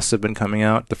first tests have been coming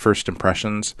out. The first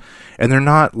impressions, and they're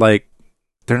not like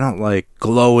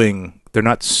glowing. They're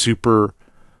not super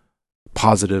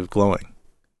positive glowing.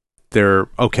 They're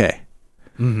okay.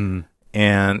 Mm-hmm.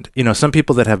 And some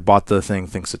people that have bought the thing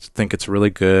think it's really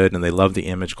good and they love the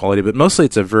image quality, but mostly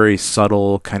it's a very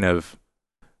subtle kind of.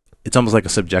 It's almost like a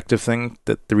subjective thing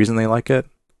that the reason they like it.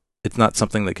 It's not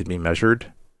something that can be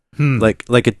measured. Like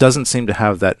it doesn't seem to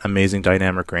have that amazing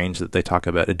dynamic range that they talk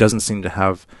about. It doesn't seem to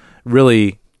have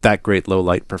really that great low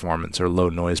light performance or low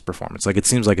noise performance. Like it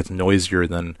seems like it's noisier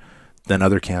than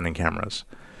other Canon cameras.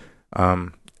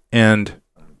 And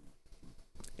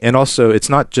also it's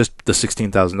not just the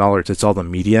 $16,000, it's all the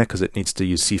media, because it needs to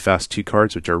use CFast 2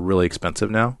 cards, which are really expensive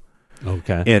now.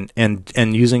 Okay.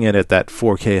 And using it at that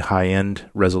 4K high end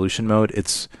resolution mode,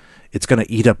 it's going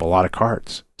to eat up a lot of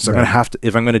cards. So I'm going to have to,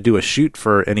 if I'm going to do a shoot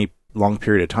for any long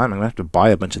period of time, I'm going to have to buy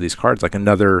a bunch of these cards, like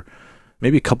another,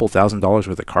 maybe a couple $1,000s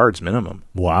worth of cards minimum.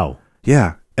 Wow.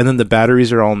 Yeah. And then the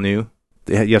batteries are all new.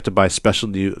 You have to buy special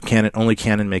new Canon. Only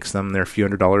Canon makes them. They're a few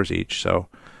 $100s each. So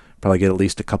probably get at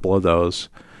least a couple of those.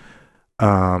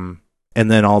 And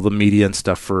then all the media and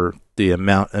stuff for the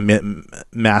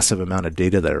massive amount of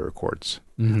data that it records.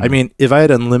 Mm-hmm. I mean, if I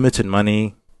had unlimited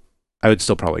money, I would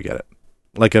still probably get it.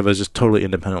 Like if I was just totally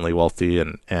independently wealthy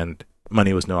and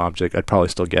money was no object, I'd probably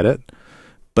still get it.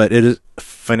 But it is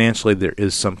financially, there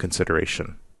is some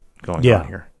consideration going on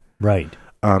here. Right.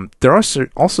 There are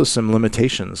also some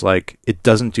limitations, like it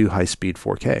doesn't do high-speed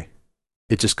 4K.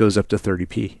 It just goes up to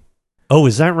 30p. Oh,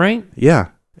 is that right? Yeah.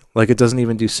 Like it doesn't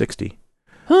even do 60.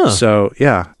 Huh. So,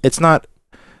 yeah, it's not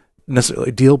necessarily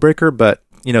a deal breaker, but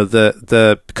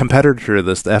the competitor to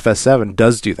this, the FS7,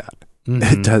 does do that. Mm-hmm.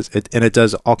 It does it, and it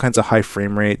does all kinds of high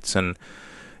frame rates, and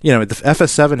the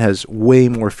FS7 has way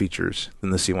more features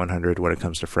than the C100 when it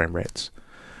comes to frame rates.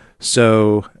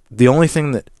 So the only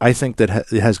thing that I think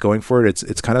that it has going for it,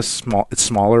 it's kind of small. It's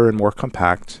smaller and more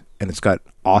compact, and it's got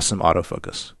awesome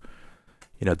autofocus.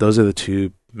 Those are the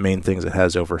two main things it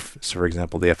has over, for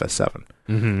example, the FS7.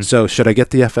 Mm-hmm. So should I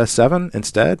get the FS7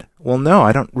 instead? Well, no,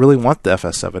 I don't really want the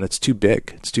FS7. It's too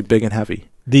big. It's too big and heavy.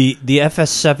 The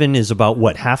FS7 is about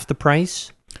what, half the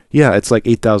price? Yeah, it's like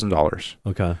 $8,000.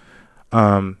 Okay.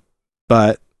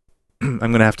 But I'm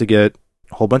going to have to get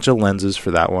a whole bunch of lenses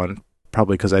for that one,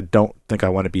 probably because I don't think I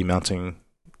want to be mounting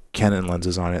Canon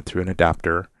lenses on it through an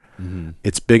adapter. Mm-hmm.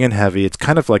 It's big and heavy. It's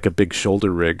kind of like a big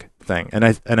shoulder rig thing. And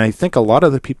I think a lot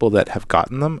of the people that have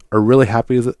gotten them are really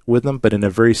happy with them, but in a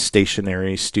very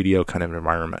stationary studio kind of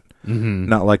environment, mm-hmm.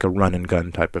 not like a run and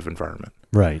gun type of environment.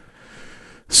 Right.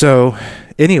 So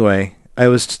anyway, I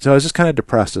was just kind of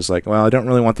depressed. It's like, well, I don't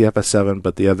really want the FS7,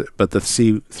 but the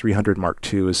C300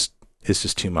 Mark II is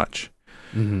just too much.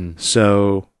 Mm-hmm.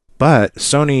 So, but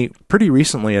Sony pretty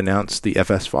recently announced the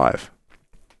FS5.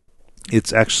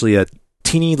 It's actually a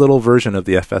teeny little version of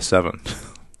the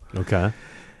FS7. Okay.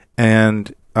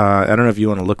 And I don't know if you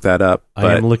want to look that up. But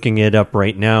I am looking it up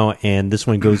right now, and this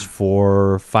one goes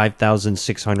for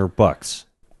 $5,600.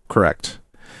 Correct.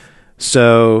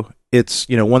 So it's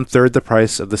 1/3 the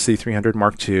price of the C300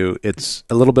 Mark II. It's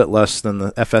a little bit less than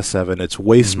the FS7. It's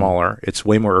way smaller. It's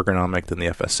way more ergonomic than the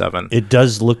FS7. It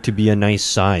does look to be a nice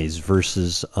size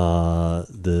versus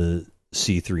the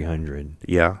C300.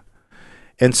 Yeah.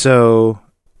 And so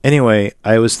anyway,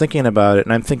 I was thinking about it,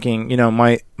 and I'm thinking,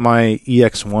 my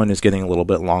EX1 is getting a little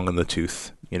bit long in the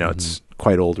tooth. It's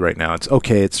quite old right now. It's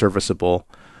okay, it's serviceable,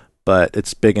 but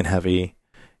it's big and heavy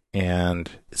and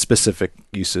specific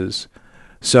uses.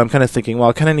 So I'm kind of thinking, well,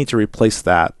 I kind of need to replace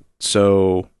that.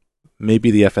 So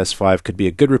maybe the FS5 could be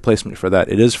a good replacement for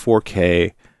that. It is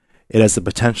 4K. It has the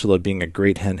potential of being a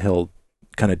great handheld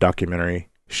kind of documentary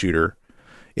shooter.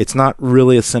 It's not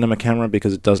really a cinema camera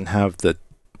because it doesn't have the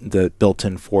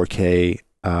built-in 4K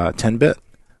 10-bit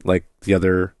like the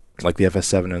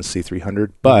FS7 and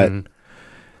C300, but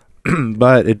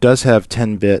but it does have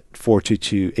 10-bit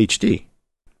 422 HD.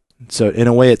 So in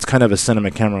a way, it's kind of a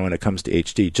cinema camera when it comes to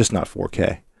HD, just not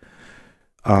 4K.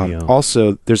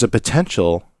 Also, there's a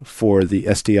potential for the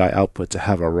SDI output to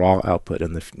have a RAW output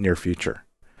in the near future.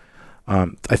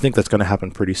 I think that's going to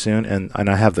happen pretty soon, and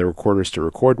I have the recorders to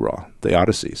record RAW, the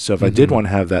Odyssey. So if I did want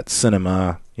to have that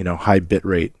cinema, high bit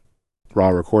rate RAW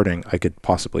recording, I could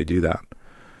possibly do that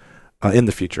in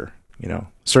the future.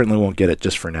 Certainly won't get it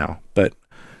just for now, but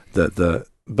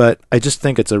but I just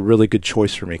think it's a really good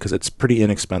choice for me because it's pretty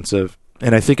inexpensive,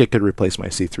 and I think it could replace my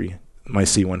C3, my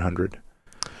C100.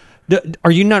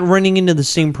 Are you not running into the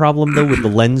same problem though with the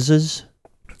lenses?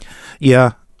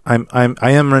 Yeah, I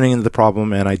am running into the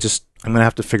problem, and I'm gonna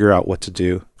have to figure out what to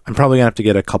do. I'm probably gonna have to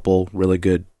get a couple really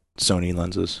good Sony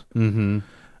lenses.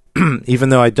 Even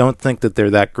though I don't think that they're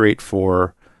that great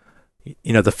for,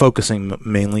 the focusing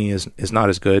mainly is not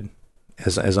as good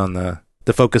as on the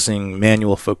focusing,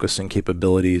 manual focusing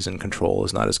capabilities and control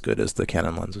is not as good as the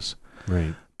Canon lenses.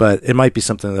 Right. But it might be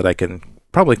something that I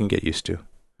probably can get used to.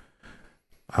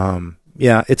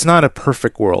 Yeah, it's not a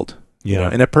perfect world.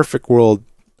 Yeah. In a perfect world,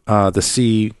 the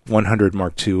C100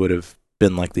 Mark II would have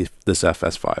been like this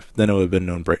FS5. Then it would have been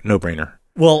no-brainer.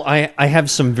 Well, I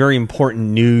have some very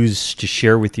important news to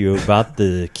share with you about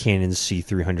the Canon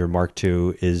C300 Mark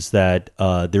II. Is that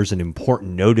there's an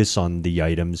important notice on the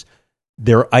items.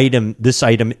 This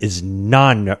item is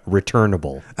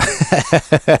non-returnable.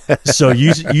 So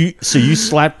you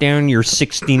slap down your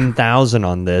 16,000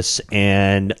 on this,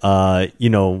 and and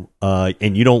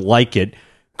you don't like it.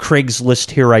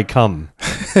 Craigslist, here I come.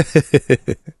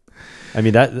 I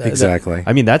mean exactly.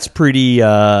 That's pretty.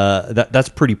 That's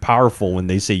pretty powerful when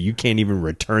they say you can't even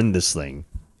return this thing.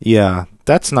 Yeah,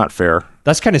 that's not fair.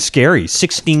 That's kind of scary.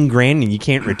 16 grand and you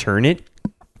can't return it.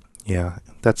 Yeah,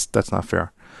 that's not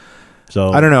fair.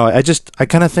 So I don't know. I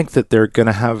kind of think that they're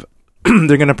gonna have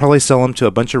they're gonna probably sell them to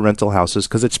a bunch of rental houses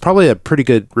because it's probably a pretty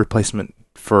good replacement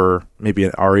for maybe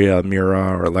an Aria, Mira,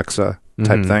 or Alexa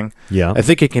type thing. Yeah, I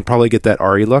think it can probably get that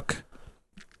Ari look.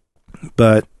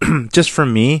 But just for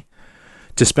me,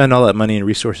 to spend all that money and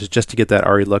resources just to get that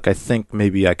Ari look, I think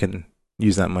maybe I can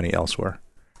use that money elsewhere.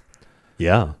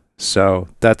 Yeah. So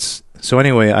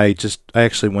anyway, I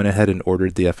actually went ahead and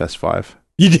ordered the FS5.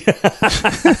 You did.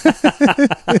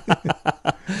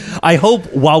 I hope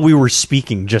while we were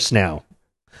speaking just now,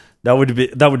 that would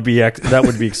be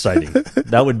exciting.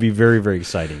 That would be very, very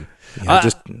exciting. Yeah,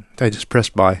 I just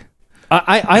pressed buy.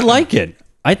 I like it.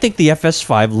 I think the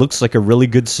FS5 looks like a really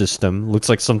good system. Looks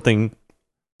like something.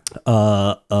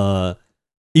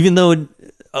 Even though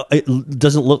it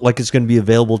doesn't look like it's going to be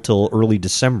available till early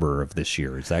December of this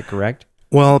year. Is that correct?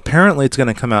 Well, apparently it's going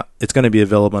to come out. It's going to be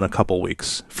available in a couple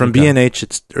weeks. From B&H,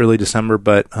 it's early December,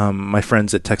 but my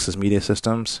friends at Texas Media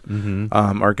Systems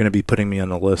are going to be putting me on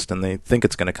the list, and they think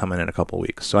it's going to come in a couple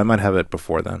weeks. So I might have it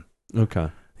before then. Okay.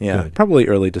 Yeah, good. Probably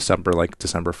early December, like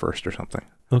December 1st or something.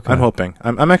 Okay. I'm hoping.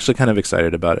 I'm actually kind of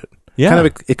excited about it. Yeah. Kind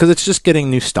of because it's just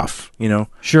getting new stuff.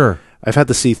 Sure. I've had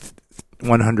the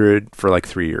C100 for like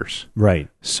 3 years. Right.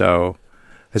 So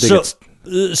I think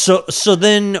So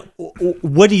then,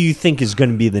 what do you think is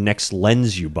going to be the next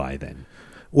lens you buy then?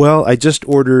 Well, I just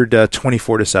ordered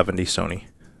 24-70 Sony.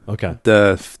 Okay.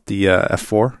 The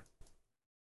f4.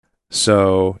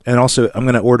 So, and also I'm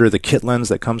going to order the kit lens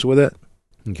that comes with it.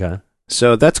 Okay.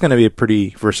 So that's going to be a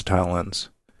pretty versatile lens.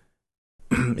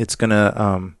 It's going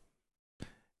to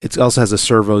it also has a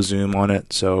servo zoom on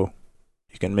it, so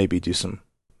you can maybe do some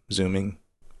zooming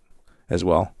as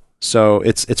well. So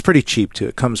it's pretty cheap too.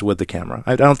 It comes with the camera.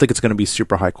 I don't think it's going to be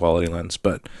super high quality lens,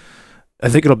 but I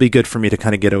think it'll be good for me to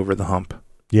kind of get over the hump.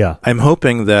 Yeah. I'm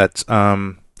hoping that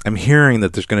I'm hearing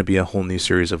that there's going to be a whole new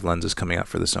series of lenses coming out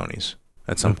for the Sonys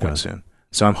at some point soon.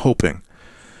 So I'm hoping.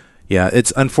 Yeah,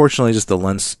 it's unfortunately just the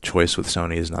lens choice with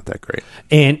Sony is not that great.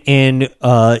 And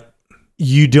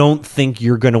you don't think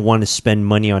you're going to want to spend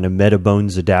money on a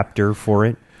Metabones adapter for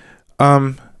it?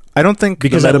 I don't think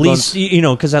because at least the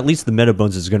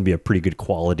Metabones is going to be a pretty good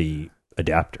quality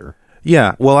adapter.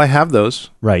 Yeah, well, I have those.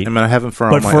 Right. I mean, I have them for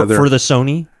all my other. For the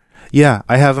Sony. Yeah,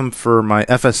 I have them for my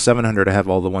FS700. I have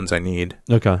all the ones I need.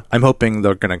 Okay. I'm hoping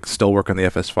they're going to still work on the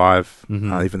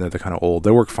FS5, even though they're kind of old.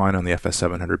 They work fine on the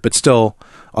FS700, but still,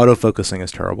 autofocusing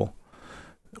is terrible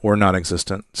or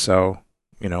non-existent. So,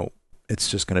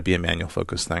 it's just going to be a manual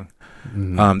focus thing.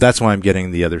 That's why I'm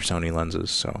getting the other Sony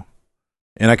lenses. So,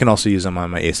 and I can also use them on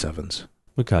my A7s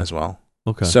as well.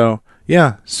 Okay. So,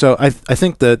 yeah. So I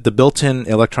think the built-in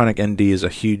electronic ND is a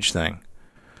huge thing.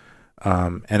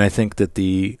 And I think that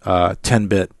the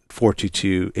 10-bit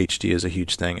 422 HD is a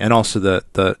huge thing, and also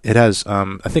it has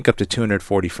I think up to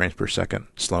 240 frames per second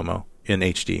slow-mo in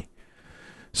HD.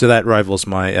 So that rivals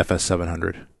my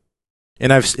FS700.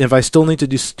 And if I still need to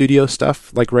do studio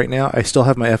stuff, like right now, I still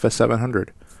have my FS700,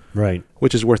 Right.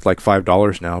 which is worth like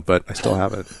 $5 now, but I still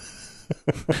have it.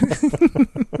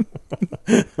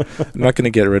 I'm not going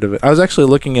to get rid of it. I was actually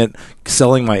looking at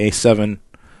selling my A7,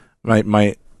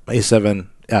 my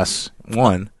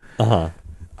A7S1,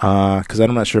 because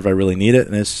I'm not sure if I really need it,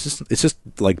 and it's just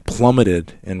like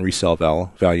plummeted in resale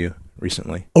value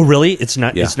recently. Oh, really? It's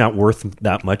not. Yeah. It's not worth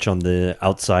that much on the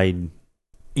outside.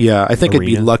 Yeah, I think I'd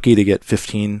be Arena? lucky to get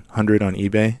 $1,500 on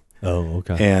eBay, Oh,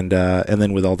 okay. and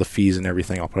then with all the fees and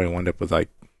everything, I'll probably wind up with like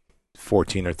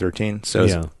 14 or 13. So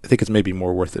Yeah. I think it's maybe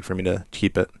more worth it for me to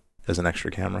keep it as an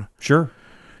extra camera. Sure.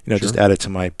 Just add it to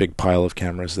my big pile of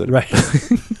cameras that Right.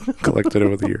 I've collected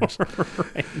over the years.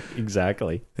 Right.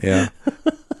 Exactly. Yeah.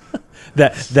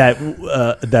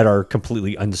 That are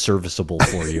completely unserviceable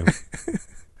for you.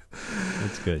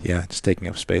 That's good. Yeah, just taking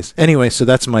up space. Anyway, so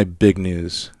that's my big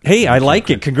news. Hey, I like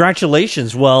it.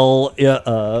 Congratulations. Well,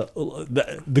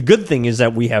 the good thing is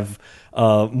that we have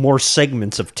more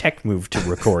segments of Tech Move to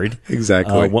record.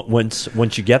 Exactly.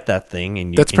 Once you get that thing,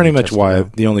 and That's pretty much test it why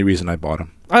out. the only reason I bought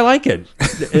them. I like it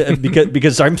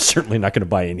because I'm certainly not going to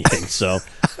buy anything. So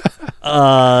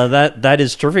that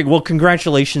is terrific. Well,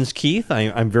 congratulations, Keith.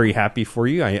 I'm very happy for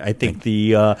you. I think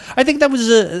I think that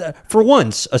was for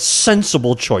once a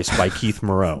sensible choice by Keith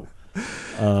Moreau.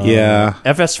 Yeah.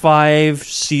 FS5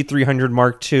 C300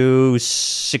 Mark II,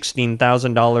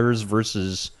 $16,000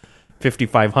 versus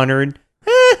 $5,500.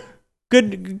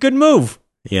 Good move.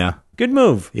 Yeah. Good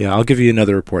move. Yeah, I'll give you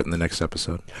another report in the next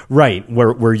episode. Right,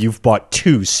 where you've bought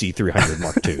two C300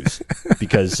 Mark IIs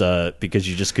because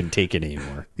you just couldn't take it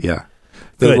anymore. Yeah.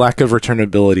 The Good. lack of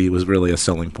returnability was really a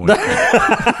selling point.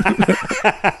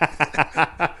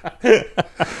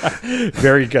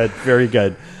 Very good, very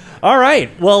good. All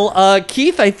right, well,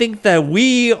 Keith, I think that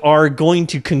we are going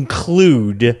to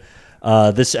conclude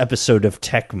this episode of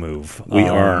Tech Move. We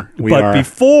are. But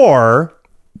before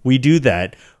we do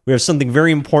that, we have something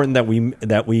very important that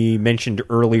we mentioned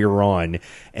earlier on,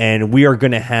 and we are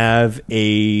going to have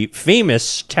a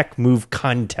famous Tech Move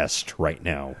contest right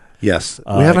now. Yes.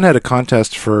 We haven't had a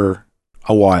contest for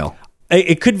a while.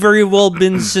 It could very well have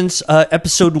been since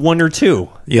episode 1 or 2.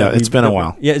 Yeah, it's been a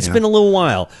while. Yeah, it's been a little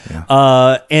while.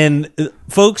 Yeah. And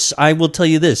folks, I will tell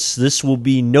you this. This will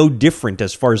be no different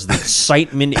as far as the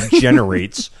excitement it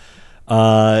generates.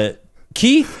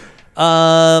 Keith,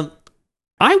 I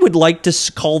would like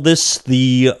to call this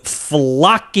the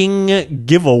flocking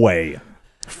giveaway.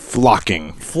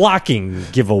 Flocking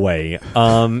Giveaway.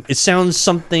 It sounds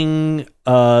something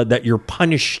that you're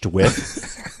punished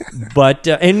with. But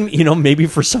and maybe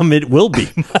for some it will be.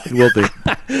 It will be.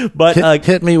 But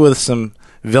hit me with some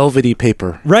velvety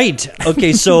paper. right.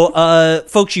 Okay. So,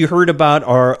 folks, you heard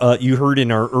about you heard in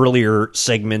our earlier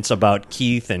segments about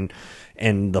Keith and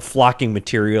the flocking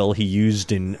material he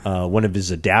used in one of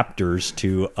his adapters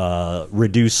to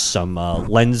reduce some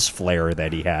lens flare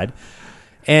that he had,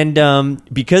 and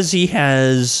because he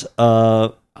has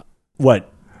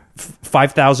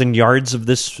 5,000 yards of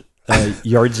this.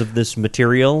 Yards of this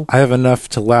material. I have enough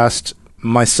to last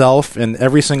myself and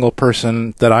every single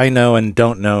person that I know and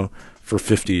don't know for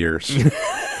 50 years.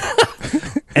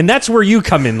 And that's where you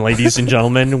come in, ladies and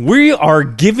gentlemen. We are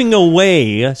giving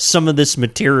away some of this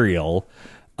material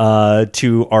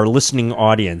to our listening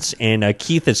audience. And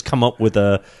Keith has come up with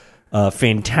a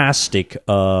fantastic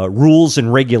rules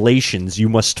and regulations you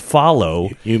must follow.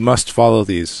 You must follow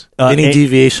these. Any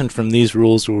deviation from these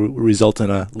rules will result in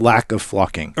a lack of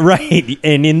flocking. Right.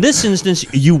 And in this instance,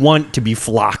 you want to be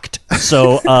flocked.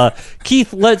 So,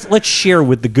 Keith, let's share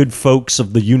with the good folks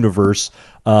of the universe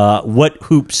what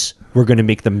hoops we're going to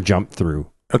make them jump through.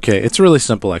 Okay, it's really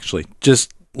simple, actually.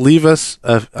 Just leave us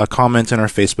a comment in our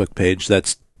Facebook page.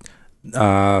 That's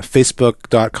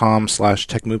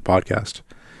facebook.com/techmovepodcast.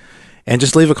 And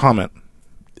just leave a comment.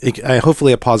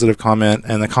 Hopefully a positive comment,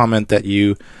 and the comment that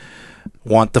you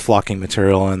want the flocking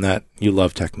material and that you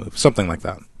love Tech Move. Something like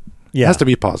that. Yeah. It has to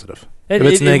be positive. It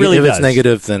If really it's does.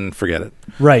 negative, then forget it.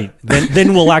 Right.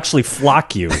 Then we'll actually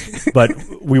flock you, but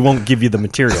we won't give you the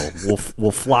material.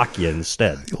 We'll flock you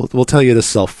instead. We'll tell you to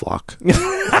self-flock.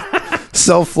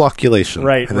 Self-flockulation.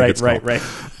 Right. I think it's called. Right.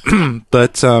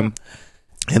 But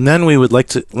and then we would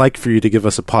like for you to give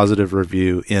us a positive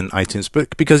review in iTunes,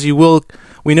 but because we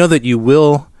know that you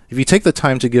will. If you take the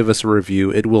time to give us a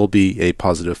review, it will be a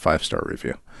positive 5-star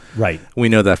review. Right. We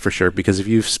know that for sure because if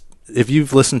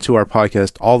you've listened to our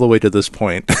podcast all the way to this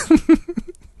point,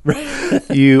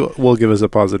 you will give us a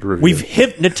positive review. We've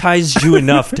hypnotized you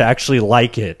enough to actually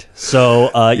like it. So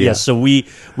so we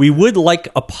would like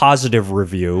a positive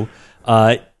review.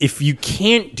 If you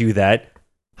can't do that,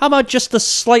 how about just a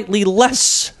slightly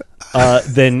less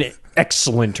than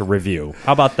excellent review?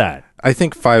 How about that? I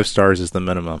think 5 stars is the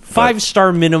minimum.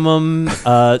 5-star minimum.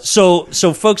 So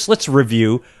folks, let's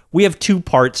review. We have 2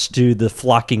 parts to the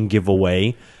flocking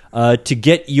giveaway. To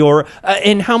get your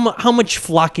and how much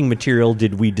flocking material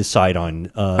did we decide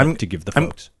on to give the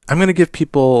folks? I'm going to give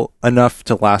people enough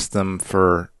to last them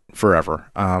for forever.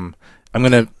 I'm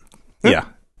going to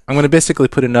basically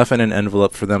put enough in an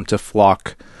envelope for them to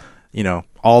flock,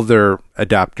 all their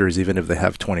adapters, even if they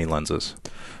have 20 lenses.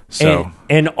 So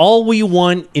and all we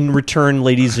want in return,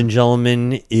 ladies and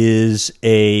gentlemen, is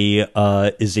a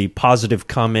positive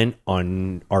comment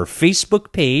on our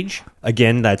Facebook page.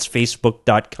 Again, that's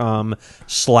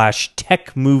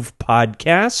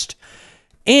facebook.com/techmovepodcast.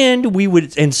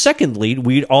 And secondly,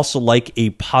 we'd also like a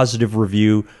positive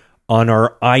review on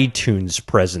our iTunes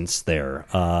presence there,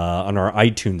 on our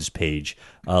iTunes page.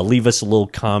 Leave us a little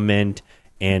comment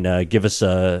and give us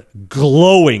a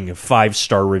glowing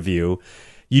 5-star review.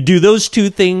 You do those 2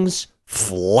 things,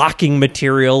 flocking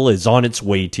material is on its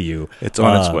way to you. It's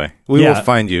on its way. We will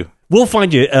find you. We'll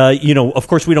find you. Of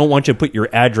course, we don't want you to put your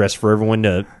address for everyone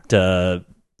to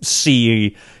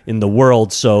see in the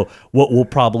world. So what we'll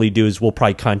probably do is we'll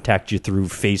probably contact you through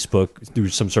Facebook, through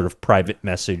some sort of private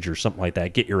message or something like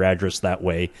that. Get your address that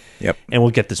way. Yep. And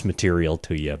we'll get this material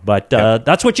to you. But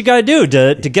that's what you got to do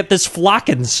to get this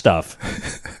flocking stuff.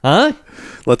 Huh?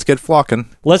 Let's get flocking.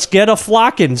 Let's get a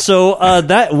flocking. So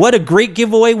what a great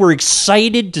giveaway. We're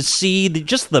excited to see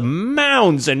just the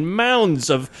mounds and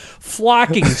mounds of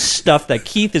flocking stuff that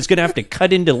Keith is going to have to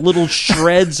cut into little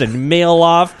shreds and mail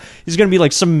off. He's going to be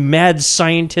like some mad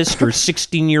scientist or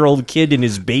 16-year-old kid in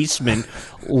his basement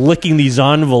licking these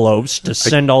envelopes to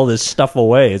send all this stuff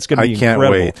away. It's going to be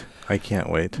incredible. I can't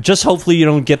wait. Just hopefully you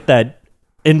don't get that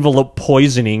envelope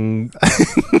poisoning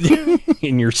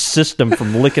in your system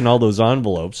from licking all those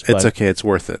envelopes. It's okay. It's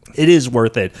worth it. It is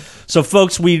worth it. So,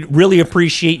 folks, we really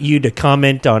appreciate you to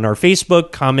comment on our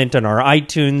Facebook, comment on our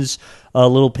iTunes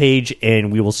little page,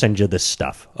 and we will send you this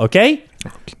stuff. Okay?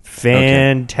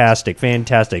 Fantastic.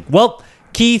 Fantastic. Well,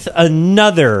 Keith,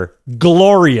 another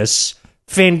glorious,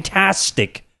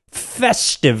 fantastic,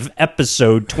 festive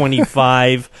episode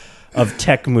 25 of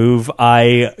Tech Move.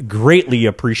 I greatly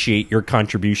appreciate your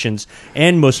contributions,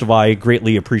 and most of all, I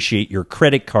greatly appreciate your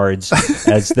credit cards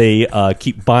as they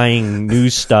keep buying new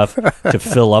stuff to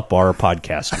fill up our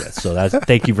podcast with. So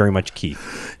thank you very much, Keith.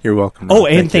 You're welcome, Rod. Oh,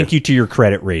 and thank you to your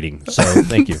credit rating. So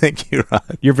thank you. Thank you,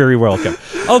 Rod. You're very welcome.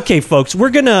 Okay, folks, we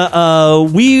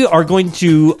are going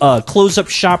to close up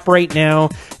shop right now,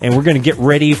 and we're going to get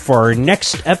ready for our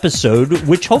next episode,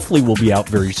 which hopefully will be out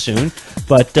very soon.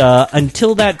 But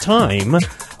until that time,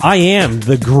 I am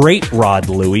the great Rod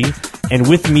Louie, and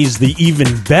with me is the even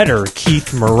better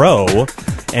Keith Moreau.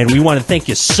 And we want to thank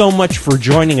you so much for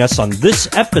joining us on this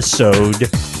episode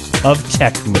of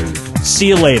Tech Move. See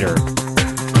you later.